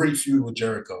 he had a great feud with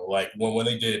Jericho. Like when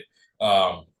they did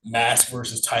Mask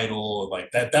versus title,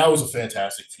 like that was a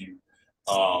fantastic feud.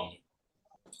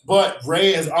 But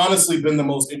Rey has honestly been the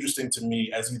most interesting to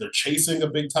me as either chasing a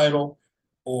big title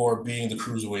or being the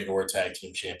cruiserweight or a tag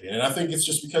team champion. And I think it's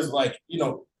just because,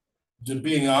 to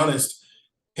being honest,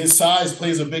 his size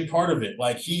plays a big part of it.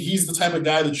 Like he's the type of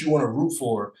guy that you want to root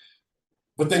for.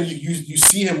 But then you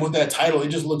see him with that title, it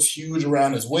just looks huge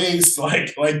around his waist. Like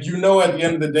at the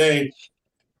end of the day,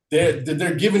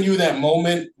 they're giving you that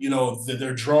moment, that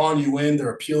they're drawing you in, they're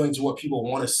appealing to what people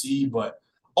want to see, but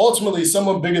ultimately,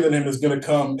 someone bigger than him is going to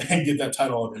come and get that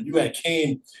title on him. You had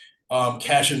Kane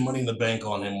cashing Money in the Bank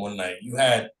on him one night. You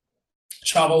had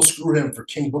Chavo screw him for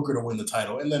King Booker to win the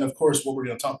title. And then, of course, what we're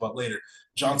going to talk about later,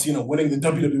 John Cena winning the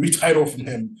WWE title from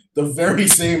him the very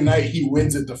same night he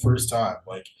wins it the first time.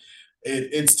 Like,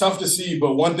 it's tough to see,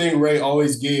 but one thing Rey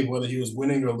always gave, whether he was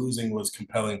winning or losing, was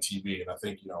compelling TV, and I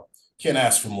think can't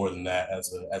ask for more than that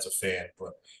as a fan.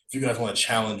 But if you guys want to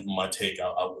challenge my take,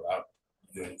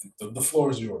 the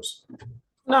floor is yours.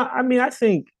 No, I mean, I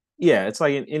think it's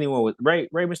like anyone with Rey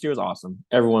Mysterio is awesome.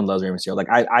 Everyone loves Rey Mysterio. Like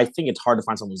I think it's hard to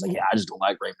find someone who's like, I just don't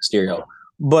like Rey Mysterio.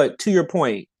 But to your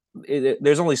point,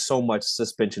 there's only so much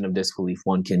suspension of disbelief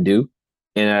one can do,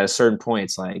 and at a certain point,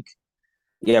 it's like,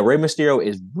 Rey Mysterio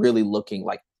is really looking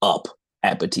like up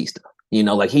at Batista.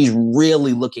 Like he's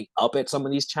really looking up at some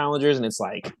of these challengers, and it's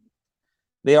like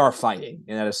they are fighting.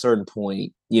 And at a certain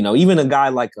point, even a guy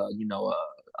like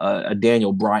a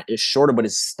Daniel Bryan is shorter, but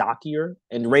is stockier,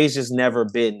 and Rey's just never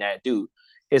been that dude.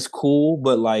 It's cool,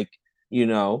 but like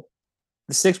the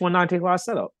 619 takes a lot of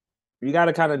setup. You got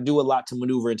to kind of do a lot to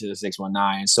maneuver into the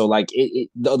 619. So like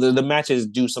the matches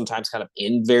do sometimes kind of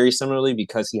end very similarly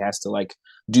because he has to like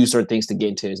do certain things to get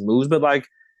into his moves. But like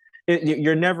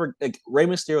you're never like Rey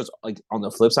Mysterio's like on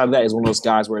the flip side of that is one of those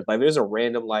guys where it's like there's a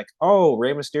random like, oh,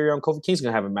 Rey Mysterio and Kofi Kingston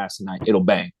gonna have a match tonight. It'll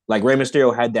bang. Like Rey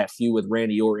Mysterio had that feud with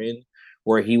Randy Orton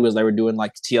where they were doing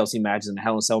like TLC matches and the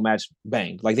Hell in a Cell match,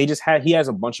 bang. Like he has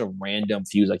a bunch of random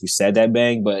feuds like you said that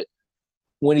bang, but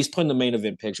when he's putting the main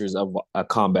event pictures of a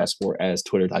combat sport, as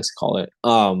Twitter likes to call it,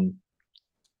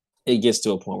 it gets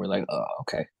to a point where like, oh,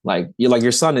 okay, like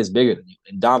your son is bigger than you,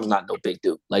 and Dom's not no big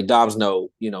dude. Like Dom's no,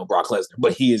 Brock Lesnar,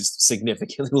 but he is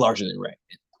significantly larger than Rey.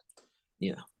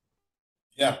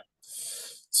 Yeah.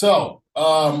 So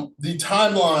the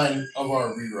timeline of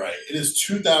our rewrite, it is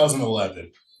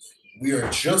 2011. We are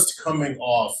just coming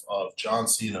off of John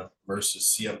Cena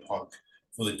versus CM Punk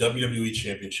for the WWE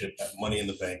Championship at Money in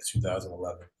the Bank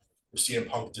 2011, where CM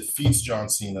Punk defeats John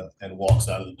Cena and walks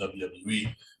out of the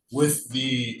WWE with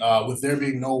there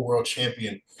being no world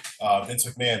champion. Vince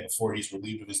McMahon, before he's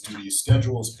relieved of his duties,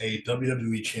 schedules a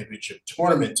WWE Championship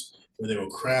tournament where they will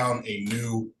crown a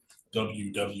new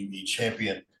WWE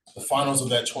champion. The finals of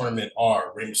that tournament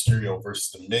are Rey Mysterio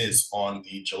versus The Miz on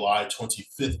the July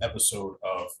 25th episode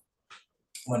of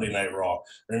Monday Night Raw.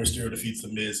 Rey Mysterio defeats The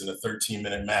Miz in a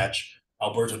 13-minute match.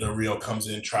 Alberto Del Rio comes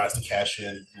in, tries to cash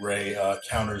in. Rey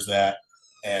counters that,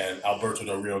 and Alberto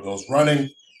Del Rio goes running.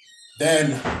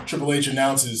 Then Triple H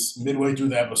announces midway through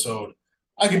the episode,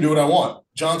 I can do what I want.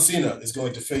 John Cena is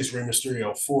going to face Rey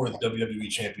Mysterio for the WWE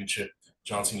Championship.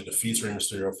 John Cena defeats Rey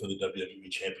Mysterio for the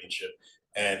WWE Championship,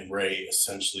 and Rey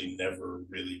essentially never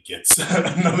really gets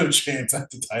another chance at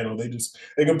the title.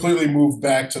 They completely move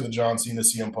back to the John Cena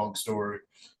CM Punk story.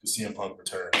 The CM Punk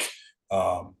returns.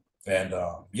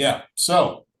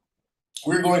 So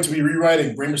we're going to be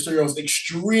rewriting Rey Mysterio's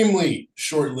extremely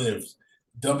short-lived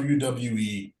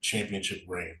WWE Championship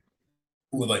reign.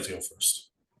 Who would like to go first?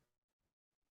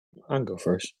 I can go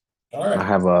first. All right.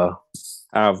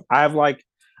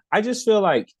 I just feel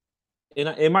like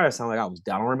it might have sounded like I was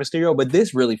down on Rey Mysterio, but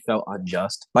this really felt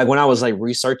unjust. Like when I was like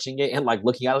researching it and like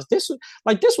looking at it, this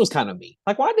was kind of me.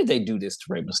 Like, why did they do this to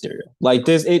Rey Mysterio? Like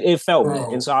this, it felt me.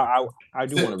 And so I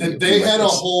do want to. They had a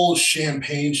whole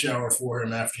champagne shower for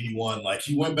him after he won. Like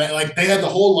he went back. Like they had the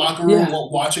whole locker room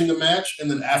watching the match, and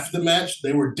then after the match,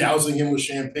 they were dousing him with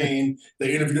champagne.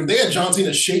 They interviewed him. They had John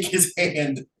Cena shake his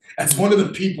hand as one of the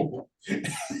people.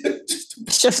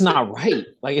 It's just not right.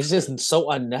 Like it's just so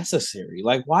unnecessary.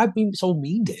 Like why be so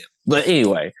mean to him? But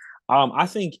anyway, I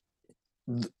think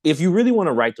if you really want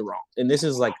to right the wrong, and this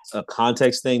is like a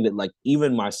context thing that like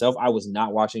even myself, I was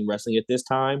not watching wrestling at this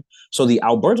time. So the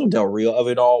Alberto Del Rio of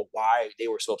it all, why they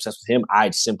were so obsessed with him,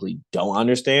 I simply don't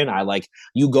understand.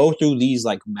 You go through these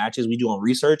like matches we do on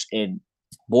research, and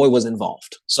boy was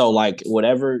involved. So like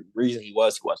whatever reason he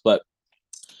was. But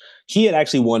he had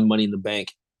actually won Money in the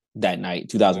Bank that night,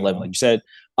 2011, like you said,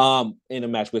 in a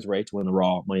match with Rey to win the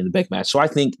Raw Money in the Bank match. So I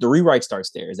think the rewrite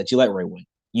starts there, is that you let Rey win.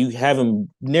 You have him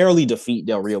narrowly defeat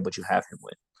Del Rio, but you have him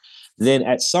win. Then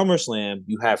at SummerSlam,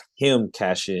 you have him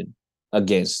cash in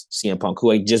against CM Punk,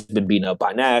 who had just been beaten up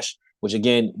by Nash, which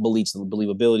again belies the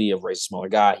believability of Rey's a smaller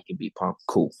guy. He can beat Punk.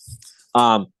 Cool.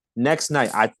 Next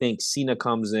night, I think Cena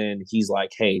comes in. He's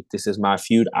like, hey, this is my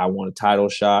feud. I want a title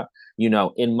shot.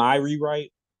 In my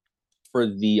rewrite for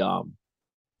the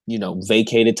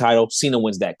vacated title, Cena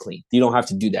wins that clean. You don't have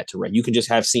to do that to Rey. You can just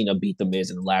have Cena beat The Miz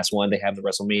in the last one. They have the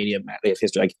WrestleMania match. They have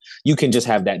history. Like you can just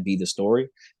have that be the story,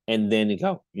 and then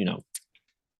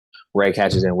Rey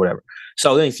catches in, whatever.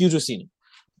 So then he feuds with Cena.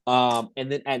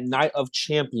 And then at Night of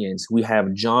Champions, we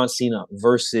have John Cena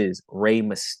versus Rey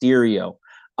Mysterio.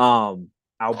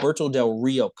 Alberto Del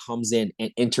Rio comes in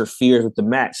and interferes with the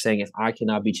match, saying, if I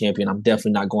cannot be champion, I'm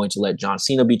definitely not going to let John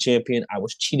Cena be champion. I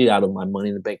was cheated out of my Money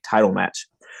in the Bank title match.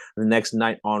 The next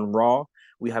night on Raw,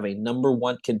 we have a number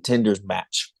one contenders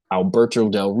match. Alberto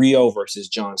Del Rio versus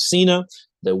John Cena.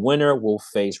 The winner will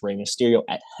face Rey Mysterio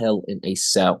at Hell in a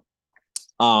Cell.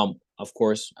 Of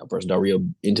course, Alberto Del Rio,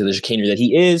 into the chicanery that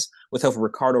he is, with help of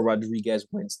Ricardo Rodriguez,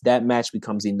 wins that match,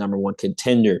 becomes the number one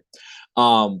contender.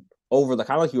 Over the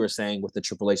kind of like you were saying with the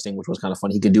Triple H thing, which was kind of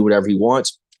fun. He could do whatever he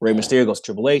wants. Rey Mysterio goes to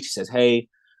Triple H. He says, hey,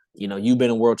 you've been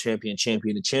a world champion.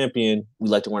 We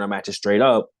like to win our matches straight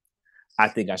up. I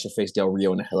think I should face Del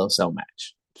Rio in a Hell in a Cell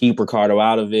match. Keep Ricardo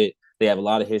out of it. They have a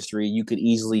lot of history. You could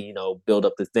easily, build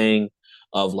up the thing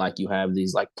of like you have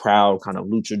these like proud kind of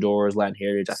luchadors, Latin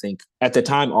heritage. I think at the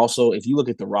time also, if you look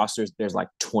at the rosters, there's like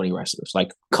 20 wrestlers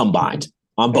like combined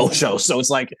on both shows. So it's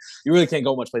like you really can't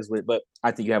go much places with it. But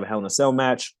I think you have a Hell in a Cell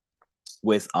match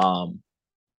with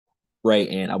Rey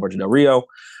and Alberto Del Rio.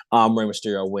 Rey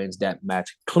Mysterio wins that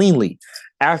match cleanly.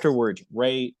 Afterwards,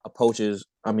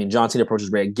 John Cena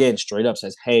approaches Rey again, straight up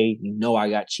says, hey, I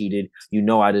got cheated.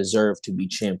 I deserve to be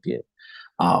champion.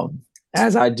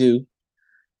 As I do.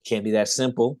 Can't be that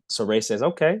simple. So Rey says,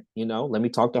 okay, let me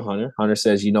talk to Hunter. Hunter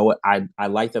says, you know what? I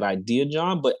like that idea,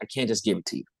 John, but I can't just give it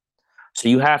to you. So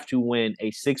you have to win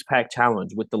a 6-pack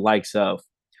challenge with the likes of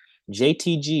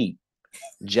JTG,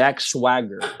 Jack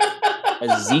Swagger,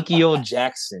 Ezekiel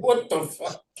Jackson. What the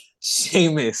fuck?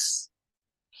 Sheamus.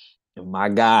 And my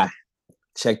guy.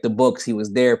 Check the books. He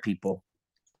was there, people.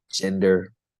 Jinder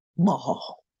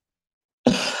Mahal.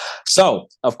 So,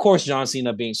 of course, John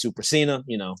Cena being Super Cena,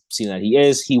 Cena that he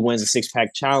is, he wins a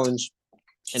 6-pack challenge.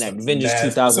 And at Avengers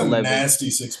 2011. It's a nasty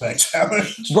 6-pack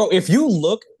challenge. Bro, if you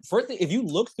look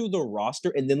through the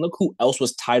roster and then look who else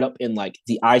was tied up in like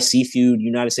the IC feud,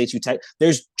 United States feud,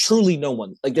 there's truly no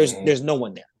one. Like there's no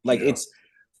one there. Like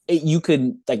you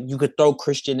could throw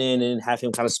Christian in and have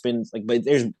him kind of spin but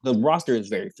the roster is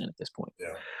very thin at this point.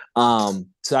 Yeah.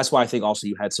 So that's why I think also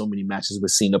you had so many matches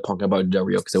with Cena, Punk, and Del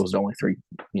Rio because it was the only 3,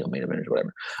 main eventers or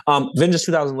whatever. Avengers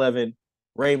 2011,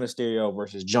 Rey Mysterio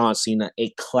versus John Cena, a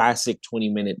classic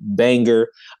 20-minute banger.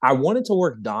 I wanted to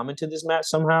work Dom into this match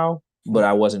somehow, but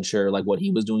I wasn't sure like what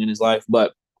he was doing in his life.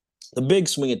 But the big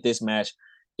swing at this match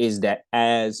is that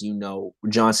as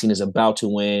John Cena is about to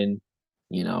win,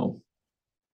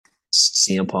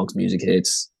 CM Punk's music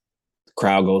hits, the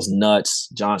crowd goes nuts.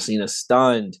 John Cena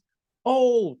stunned.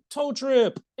 Oh, toe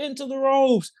trip into the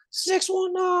ropes.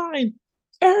 619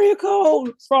 area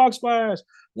code. Frog splash.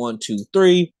 1, 2,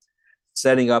 3.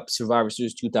 Setting up Survivor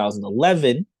Series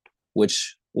 2011,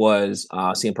 which was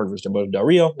CM Punk versus Alberto Del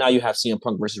Rio. Now you have CM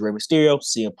Punk versus Rey Mysterio.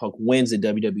 CM Punk wins the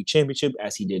WWE Championship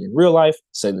as he did in real life.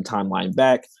 Setting the timeline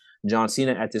back. John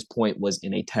Cena at this point was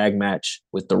in a tag match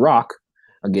with The Rock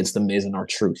against The Miz and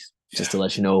R-Truth. Just to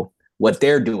let you know what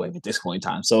they're doing at this point in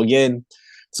time. So again,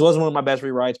 this wasn't one of my best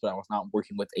rewrites, but I was not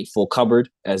working with a full cupboard,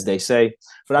 as they say.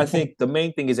 But I think the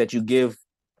main thing is that you give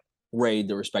Rey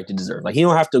the respect he deserves. Like, he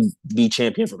don't have to be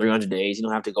champion for 300 days. You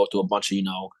don't have to go through a bunch of,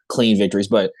 clean victories.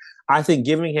 But I think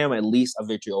giving him at least a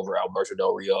victory over Alberto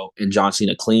Del Rio and John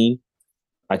Cena clean,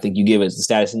 I think you give it the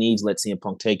status it needs. Let CM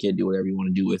Punk take it, do whatever you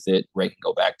want to do with it. Rey can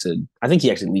go back to, I think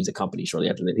he actually leaves the company shortly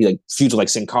after that. He feuds with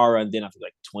Sin Cara, and then after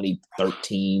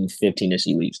 2013, 15ish,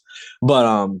 he leaves.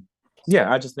 But yeah,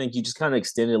 I just think you just kind of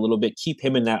extend it a little bit, keep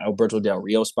him in that Alberto Del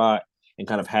Rio spot, and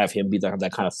kind of have him be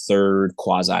that kind of third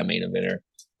quasi main eventer.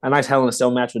 A nice Hell in a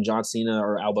Cell match with John Cena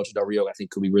or Alberto Del Rio, I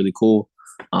think, could be really cool.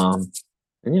 And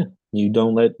yeah, you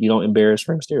don't embarrass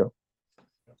Rey Mysterio.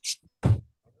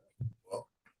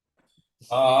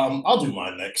 I'll do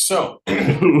mine next. So,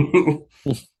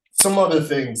 some other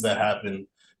things that happened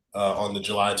on the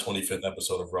July 25th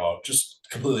episode of Raw, just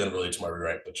completely unrelated to my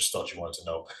rewrite, but just thought you wanted to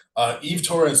know. Eve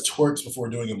Torres twerks before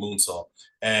doing a moonsault,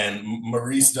 and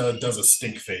Marisa does a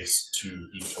stink face to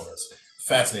Eve Torres.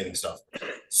 Fascinating stuff.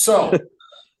 So,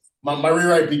 my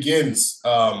rewrite begins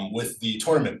with the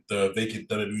tournament, the vacant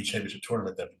WWE Championship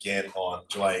tournament that began on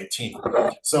July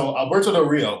 18th. So Alberto Del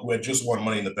Rio, who had just won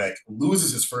Money in the Bank,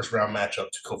 loses his first round matchup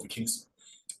to Kofi Kingston.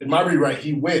 In my rewrite,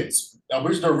 he wins.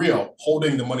 Alberto Del Rio,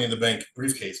 holding the Money in the Bank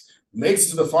briefcase, makes it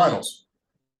to the finals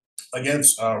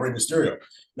against Rey Mysterio.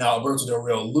 Now Alberto Del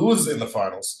Rio loses in the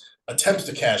finals, attempts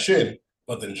to cash in,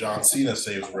 but then John Cena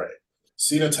saves Rey.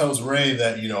 Cena tells Rey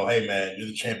that, hey man, you're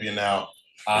the champion now.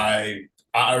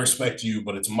 I respect you,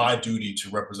 but it's my duty to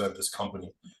represent this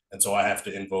company. And so I have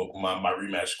to invoke my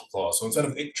rematch clause. So instead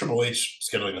of Triple H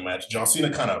scheduling the match, John Cena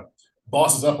kind of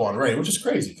bosses up on Rey, which is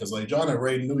crazy because John and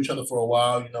Rey knew each other for a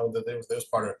while. That they was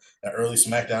part of that early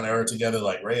SmackDown era together.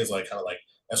 Rey is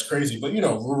that's crazy. But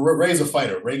Rey's a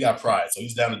fighter. Rey got pride, so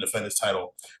he's down to defend his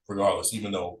title regardless,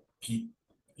 even though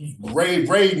Rey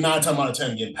 9 times out of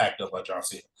 10 getting packed up by John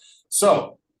Cena.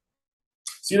 So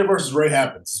Cena versus Rey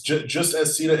happens. Just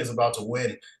as Cena is about to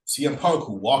win, CM Punk,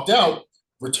 who walked out,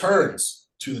 returns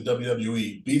to the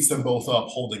WWE, beats them both up,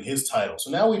 holding his title.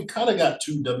 So now we've kind of got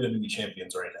two WWE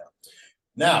champions right now.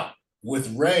 Now,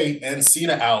 with Rey and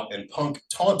Cena out and Punk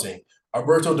taunting,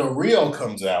 Alberto Del Rio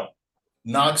comes out,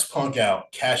 knocks Punk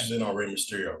out, cashes in on Rey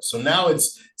Mysterio. So now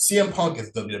it's CM Punk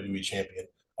as WWE champion,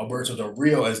 Alberto Del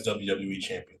Rio as WWE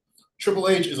champion. Triple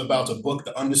H is about to book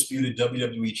the undisputed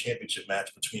WWE Championship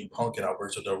match between Punk and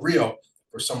Alberto Del Rio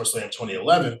for SummerSlam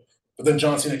 2011, but then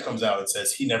John Cena comes out and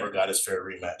says he never got his fair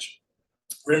rematch.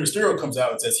 Rey Mysterio comes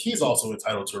out and says he's also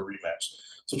entitled to a rematch.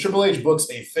 So Triple H books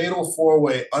a fatal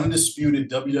four-way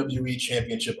undisputed WWE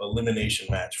Championship elimination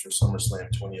match for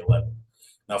SummerSlam 2011.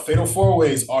 Now, fatal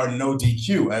four-ways are no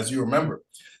DQ, as you remember.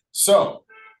 So,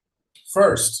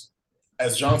 first,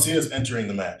 as John Cena is entering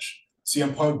the match,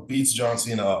 CM Punk beats John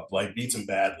Cena up, like beats him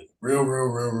badly.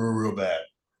 Real bad.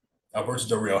 Alberto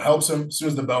Del Rio helps him. As soon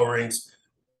as the bell rings,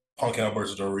 Punk and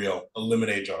Alberto Del Rio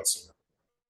eliminate John Cena.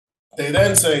 They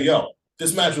then say, yo,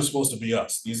 this match was supposed to be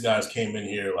us. These guys came in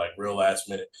here like real last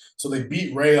minute. So they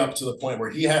beat Rey up to the point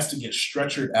where he has to get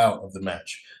stretchered out of the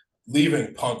match,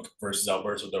 leaving Punk versus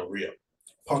Alberto Del Rio.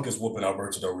 Punk is whooping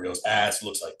Alberto Del Rio's ass.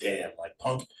 Looks like, damn, like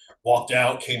Punk walked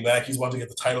out, came back. He's about to get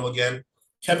the title again.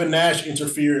 Kevin Nash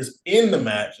interferes in the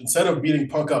match. Instead of beating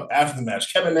Punk up after the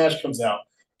match, Kevin Nash comes out,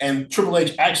 and Triple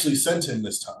H actually sent him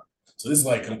this time. So this is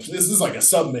like a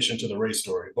submission to the Rey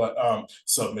story, but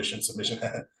submission.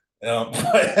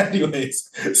 But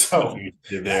anyways, so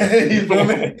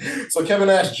so Kevin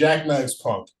Nash jackknives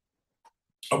Punk.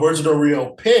 Alberto Del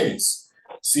Rio pins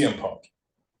CM Punk,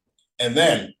 and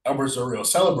then Alberto Del Rio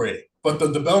celebrating. But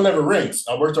the bell never rings.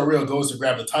 Alberto Del Rio goes to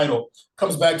grab the title,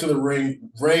 comes back to the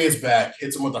ring. Rey is back,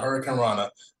 hits him with the hurricanrana,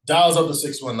 dials up to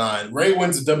 619. Rey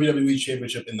wins the WWE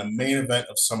Championship in the main event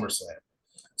of SummerSlam.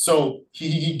 So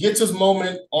he gets his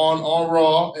moment on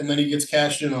Raw, and then he gets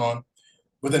cashed in on.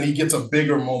 But then he gets a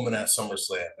bigger moment at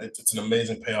SummerSlam. It's an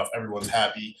amazing payoff. Everyone's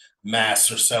happy. Masks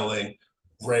are selling.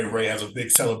 Rey has a big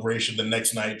celebration the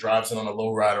next night, drives in on a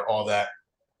lowrider, all that.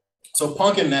 So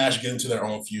Punk and Nash get into their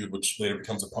own feud, which later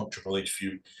becomes a Punk Triple H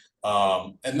feud.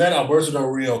 And then Alberto Del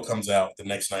Rio comes out the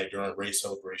next night during Rey's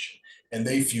celebration, and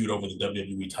they feud over the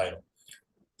WWE title.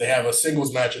 They have a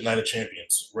singles match at Night of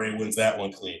Champions. Rey wins that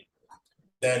one clean.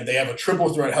 Then they have a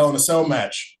triple threat Hell in a Cell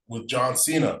match with John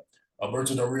Cena.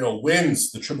 Alberto Del Rio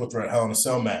wins the triple threat Hell in a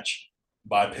Cell match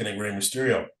by pinning Rey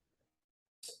Mysterio.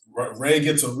 Rey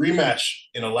gets a rematch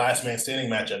in a last man standing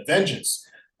match at Vengeance.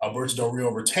 Alberto Del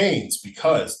Rio retains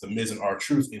because The Miz and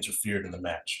R-Truth interfered in the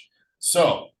match.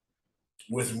 So,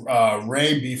 with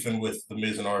Rey beefing with The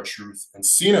Miz and R-Truth and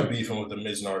Cena beefing with The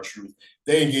Miz and R-Truth,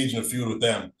 they engage in a feud with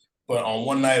them. But on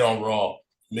one night on Raw,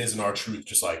 Miz and R-Truth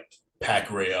just like pack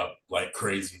Rey up like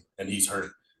crazy, and he's hurt.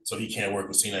 So he can't work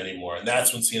with Cena anymore. And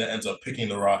that's when Cena ends up picking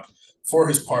The Rock for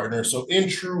his partner. So in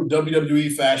true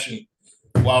WWE fashion,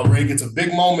 while Rey gets a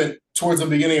big moment towards the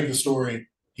beginning of the story,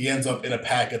 he ends up in a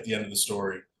pack at the end of the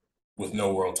story with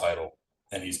no world title,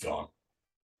 and he's gone.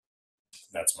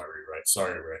 That's my rewrite.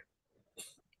 Sorry, Rey.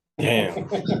 Damn.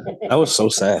 That was so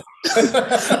sad.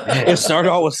 It started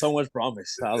off with so much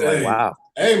promise. I was like, wow.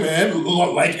 Hey, man,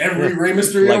 like every Rey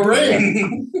Mysterio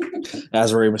reign.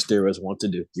 As Rey Mysterio is wont to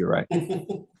do. You're right.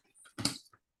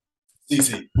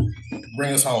 DC,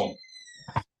 bring us home.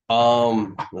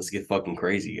 Let's get fucking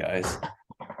crazy, guys.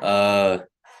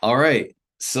 All right.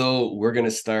 So we're gonna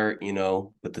start,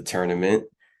 with the tournament.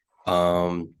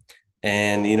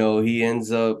 And he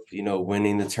ends up,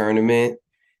 winning the tournament.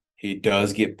 He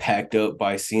does get packed up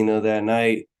by Cena that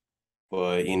night,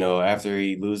 but after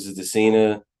he loses to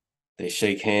Cena, they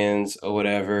shake hands or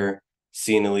whatever.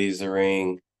 Cena leaves the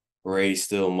ring. Rey's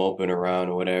still moping around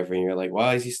or whatever, and you're like,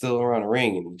 why is he still around the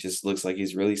ring? And he just looks like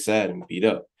he's really sad and beat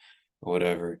up or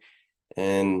whatever.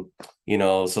 And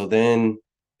so then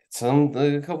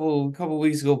a couple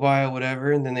weeks go by or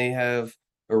whatever, and then they have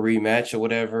a rematch or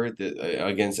whatever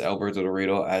against Alberto Del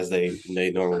Rio as they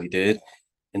normally did.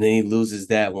 And then he loses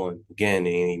that one again, and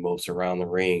he mopes around the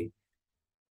ring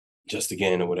just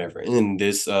again or whatever. And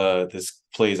this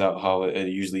plays out how it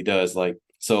usually does.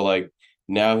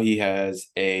 Now he has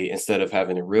instead of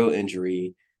having a real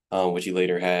injury, which he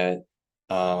later had,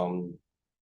 he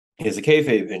has a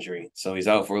kayfabe injury. So he's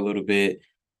out for a little bit,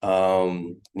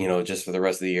 just for the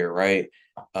rest of the year, right?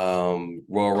 Royal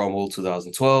Rumble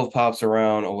 2012 pops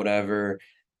around or whatever.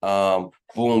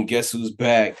 Boom, guess who's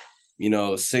back?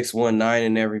 619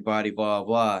 and everybody, blah,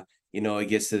 blah. It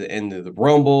gets to the end of the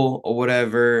Rumble or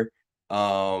whatever. We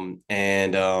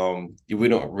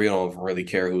don't really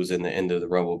care who's in the end of the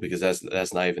Rumble because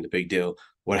that's not even the big deal.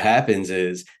 What happens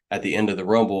is at the end of the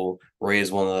Rumble, Rey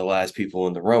is one of the last people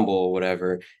in the Rumble or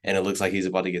whatever, and it looks like he's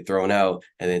about to get thrown out.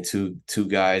 And then two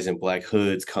guys in black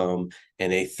hoods come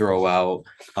and they throw out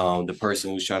the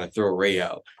person who's trying to throw Rey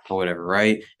out or whatever,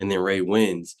 right? And then Rey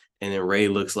wins. And then Rey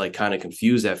looks like kind of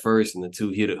confused at first, and the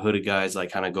two hooded guys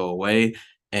like kind of go away.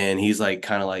 And he's like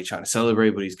kind of like trying to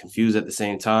celebrate, but he's confused at the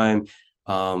same time.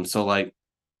 So like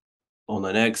on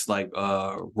the next like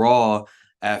Raw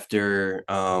after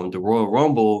the Royal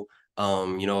Rumble,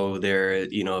 they're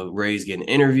Rey's getting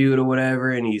interviewed or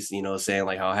whatever, and he's saying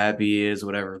like how happy he is,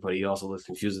 whatever, but he also looks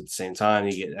confused at the same time.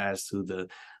 He gets asked who the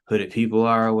hooded people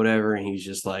are or whatever, and he's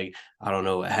just like, I don't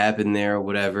know what happened there or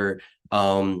whatever.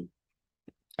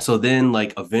 So then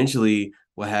like eventually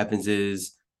what happens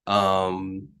is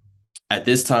at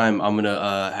this time, I'm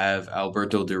gonna have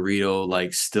Alberto Del Rio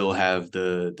like still have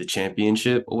the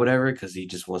championship or whatever because he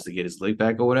just wants to get his leg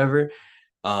back or whatever.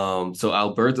 So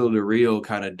Alberto Del Rio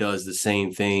kind of does the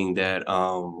same thing that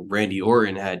Randy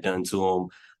Orton had done to him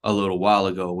a little while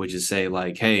ago, which is say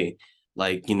like, hey,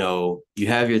 like you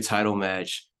have your title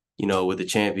match, with the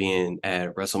champion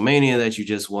at WrestleMania that you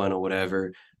just won or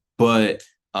whatever, but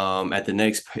at the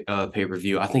next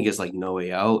pay-per-view, I think it's like No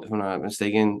Way Out, if I'm not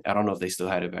mistaken. I don't know if they still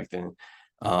had it back then.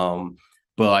 But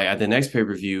like at the next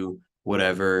pay-per-view,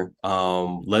 whatever,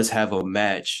 let's have a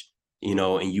match,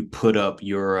 and you put up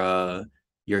your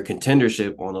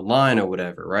contendership on the line or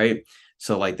whatever, right?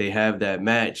 So like they have that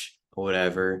match or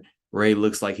whatever. Rey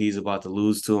looks like he's about to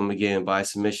lose to him again by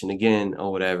submission again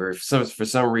or whatever. So for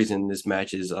some reason, this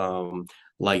match is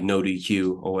like no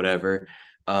DQ or whatever.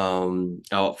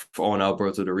 Out on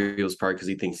Alberto Del Rio's part because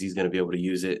he thinks he's going to be able to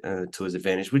use it to his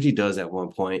advantage, which he does at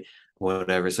one point,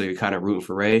 whatever. So you're kind of rooting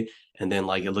for Rey, and then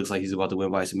like it looks like he's about to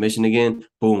win by submission again.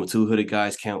 Boom, two hooded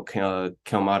guys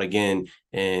come out again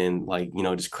and like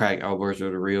just crack Alberto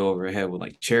Del Rio over the head with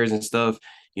like chairs and stuff.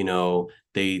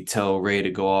 They tell Rey to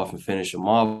go off and finish him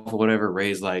off or whatever.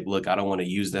 Rey's like, look, I don't want to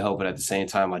use the help, but at the same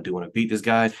time, I do want to beat this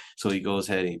guy. So he goes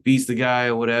ahead and he beats the guy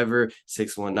or whatever,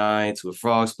 619 to a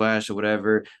frog splash or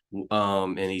whatever.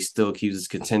 And he still keeps his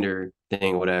contender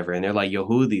thing or whatever. And they're like, yo,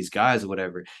 who are these guys or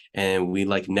whatever? And we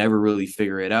like never really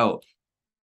figure it out.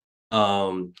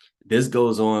 This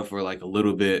goes on for like a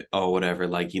little bit or whatever.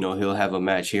 Like, he'll have a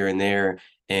match here and there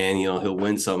and, he'll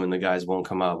win some and the guys won't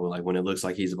come out. But like when it looks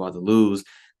like he's about to lose,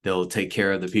 they'll take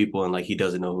care of the people and like he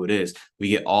doesn't know who it is. We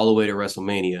get all the way to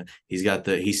WrestleMania. He's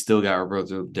still got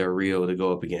Roberto Del Rio to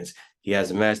go up against. He has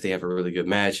a match. They have a really good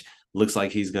match. Looks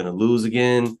like he's gonna lose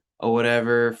again or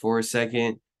whatever for a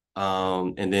second.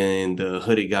 And then the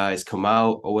hooded guys come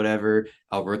out or whatever.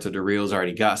 Alberto Del Rio's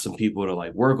already got some people to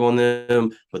like work on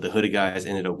them, but the hooded guys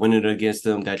ended up winning against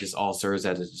them. That just all serves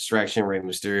as a distraction. Rey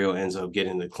Mysterio ends up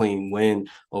getting the clean win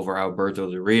over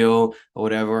Alberto Del Rio or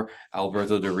whatever.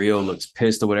 Alberto Del Rio looks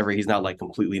pissed or whatever. He's not like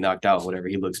completely knocked out or whatever.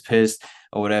 He looks pissed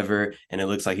or whatever. And it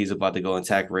looks like he's about to go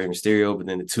attack Rey Mysterio, but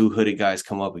then the two hooded guys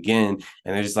come up again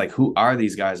and they're just like, who are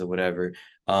these guys or whatever?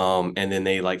 And then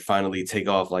they like finally take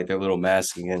off like their little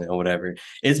mask again or whatever.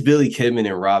 It's Billy Kidman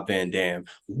and Rob Van Dam.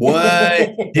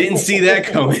 What? Didn't see that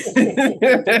coming.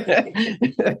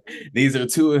 These are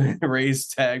two of Rey's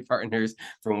tag partners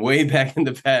from way back in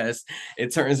the past.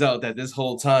 It turns out that this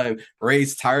whole time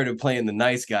Rey's tired of playing the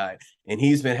nice guy. And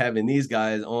he's been having these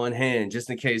guys on hand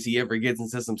just in case he ever gets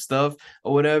into some stuff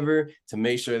or whatever to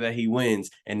make sure that he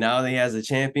wins. And now that he has a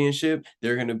championship,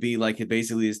 they're going to be like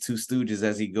basically his two stooges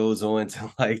as he goes on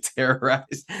to like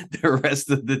terrorize the rest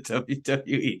of the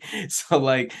WWE. So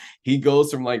like he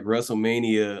goes from like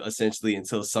WrestleMania essentially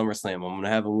until SummerSlam. I'm going to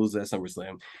have him lose that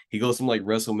SummerSlam. He goes from like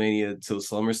WrestleMania till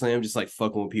SummerSlam, just like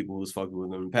fucking with people who's fucking with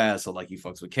him in the past. So like he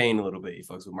fucks with Kane a little bit. He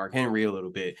fucks with Mark Henry a little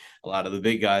bit. A lot of the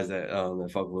big guys that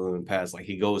fuck with him in the past. Like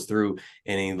he goes through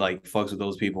and he like fucks with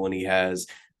those people and he has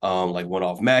like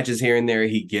one-off matches here and there.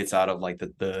 He gets out of like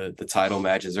the title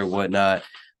matches or whatnot.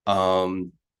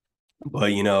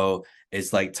 But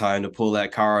it's like time to pull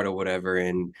that card or whatever,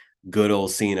 and good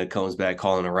old Cena comes back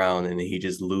calling around and he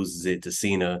just loses it to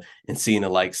Cena, and Cena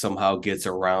like somehow gets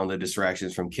around the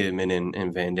distractions from Kidman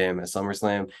and Van Dam at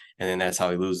SummerSlam, and then that's how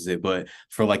he loses it. But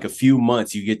for like a few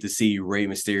months you get to see Rey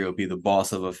Mysterio be the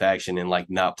boss of a faction and like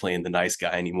not playing the nice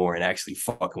guy anymore and actually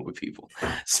fucking with people.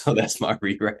 So that's my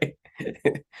rewrite.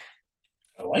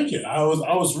 I like it. I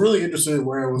was really interested in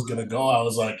where it was gonna go. I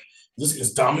was like,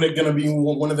 is Dominic gonna be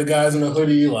one of the guys in the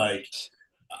hoodie? Like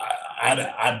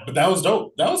but that was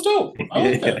dope. That was dope.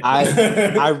 I like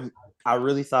that. I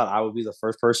really thought I would be the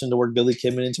first person to work Billy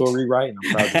Kidman into a rewrite, and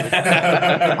I'm proud of it.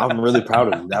 I'm really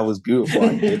proud of you. That was beautiful.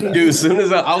 Dude, as soon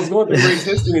as I was going through Ray's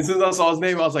history, as soon as I saw his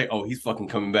name, I was like, oh, he's fucking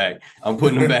coming back. I'm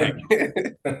putting him back.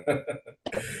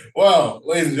 Well,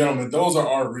 ladies and gentlemen, those are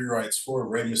our rewrites for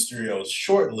Rey Mysterio's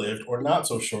short-lived or not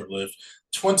so short-lived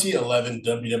 2011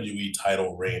 WWE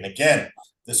title reign. Again,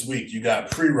 this week you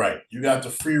got pre-write, you got the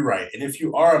free write, and if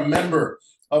you are a member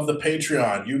of the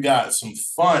Patreon, you got some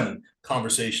fun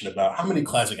conversation about how many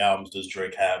classic albums does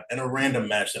Drake have and a random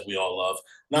match that we all love.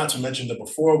 Not to mention the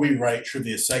Before We Write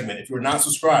trivia segment. If you're not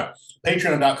subscribed,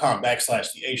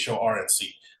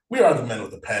 patreon.com/TheAShowRNC. We are the men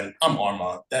with the pen. I'm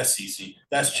Armon. That's Cece.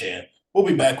 That's Chan. We'll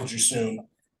be back with you soon.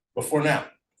 But for now,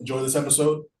 enjoy this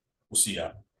episode. We'll see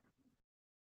y'all.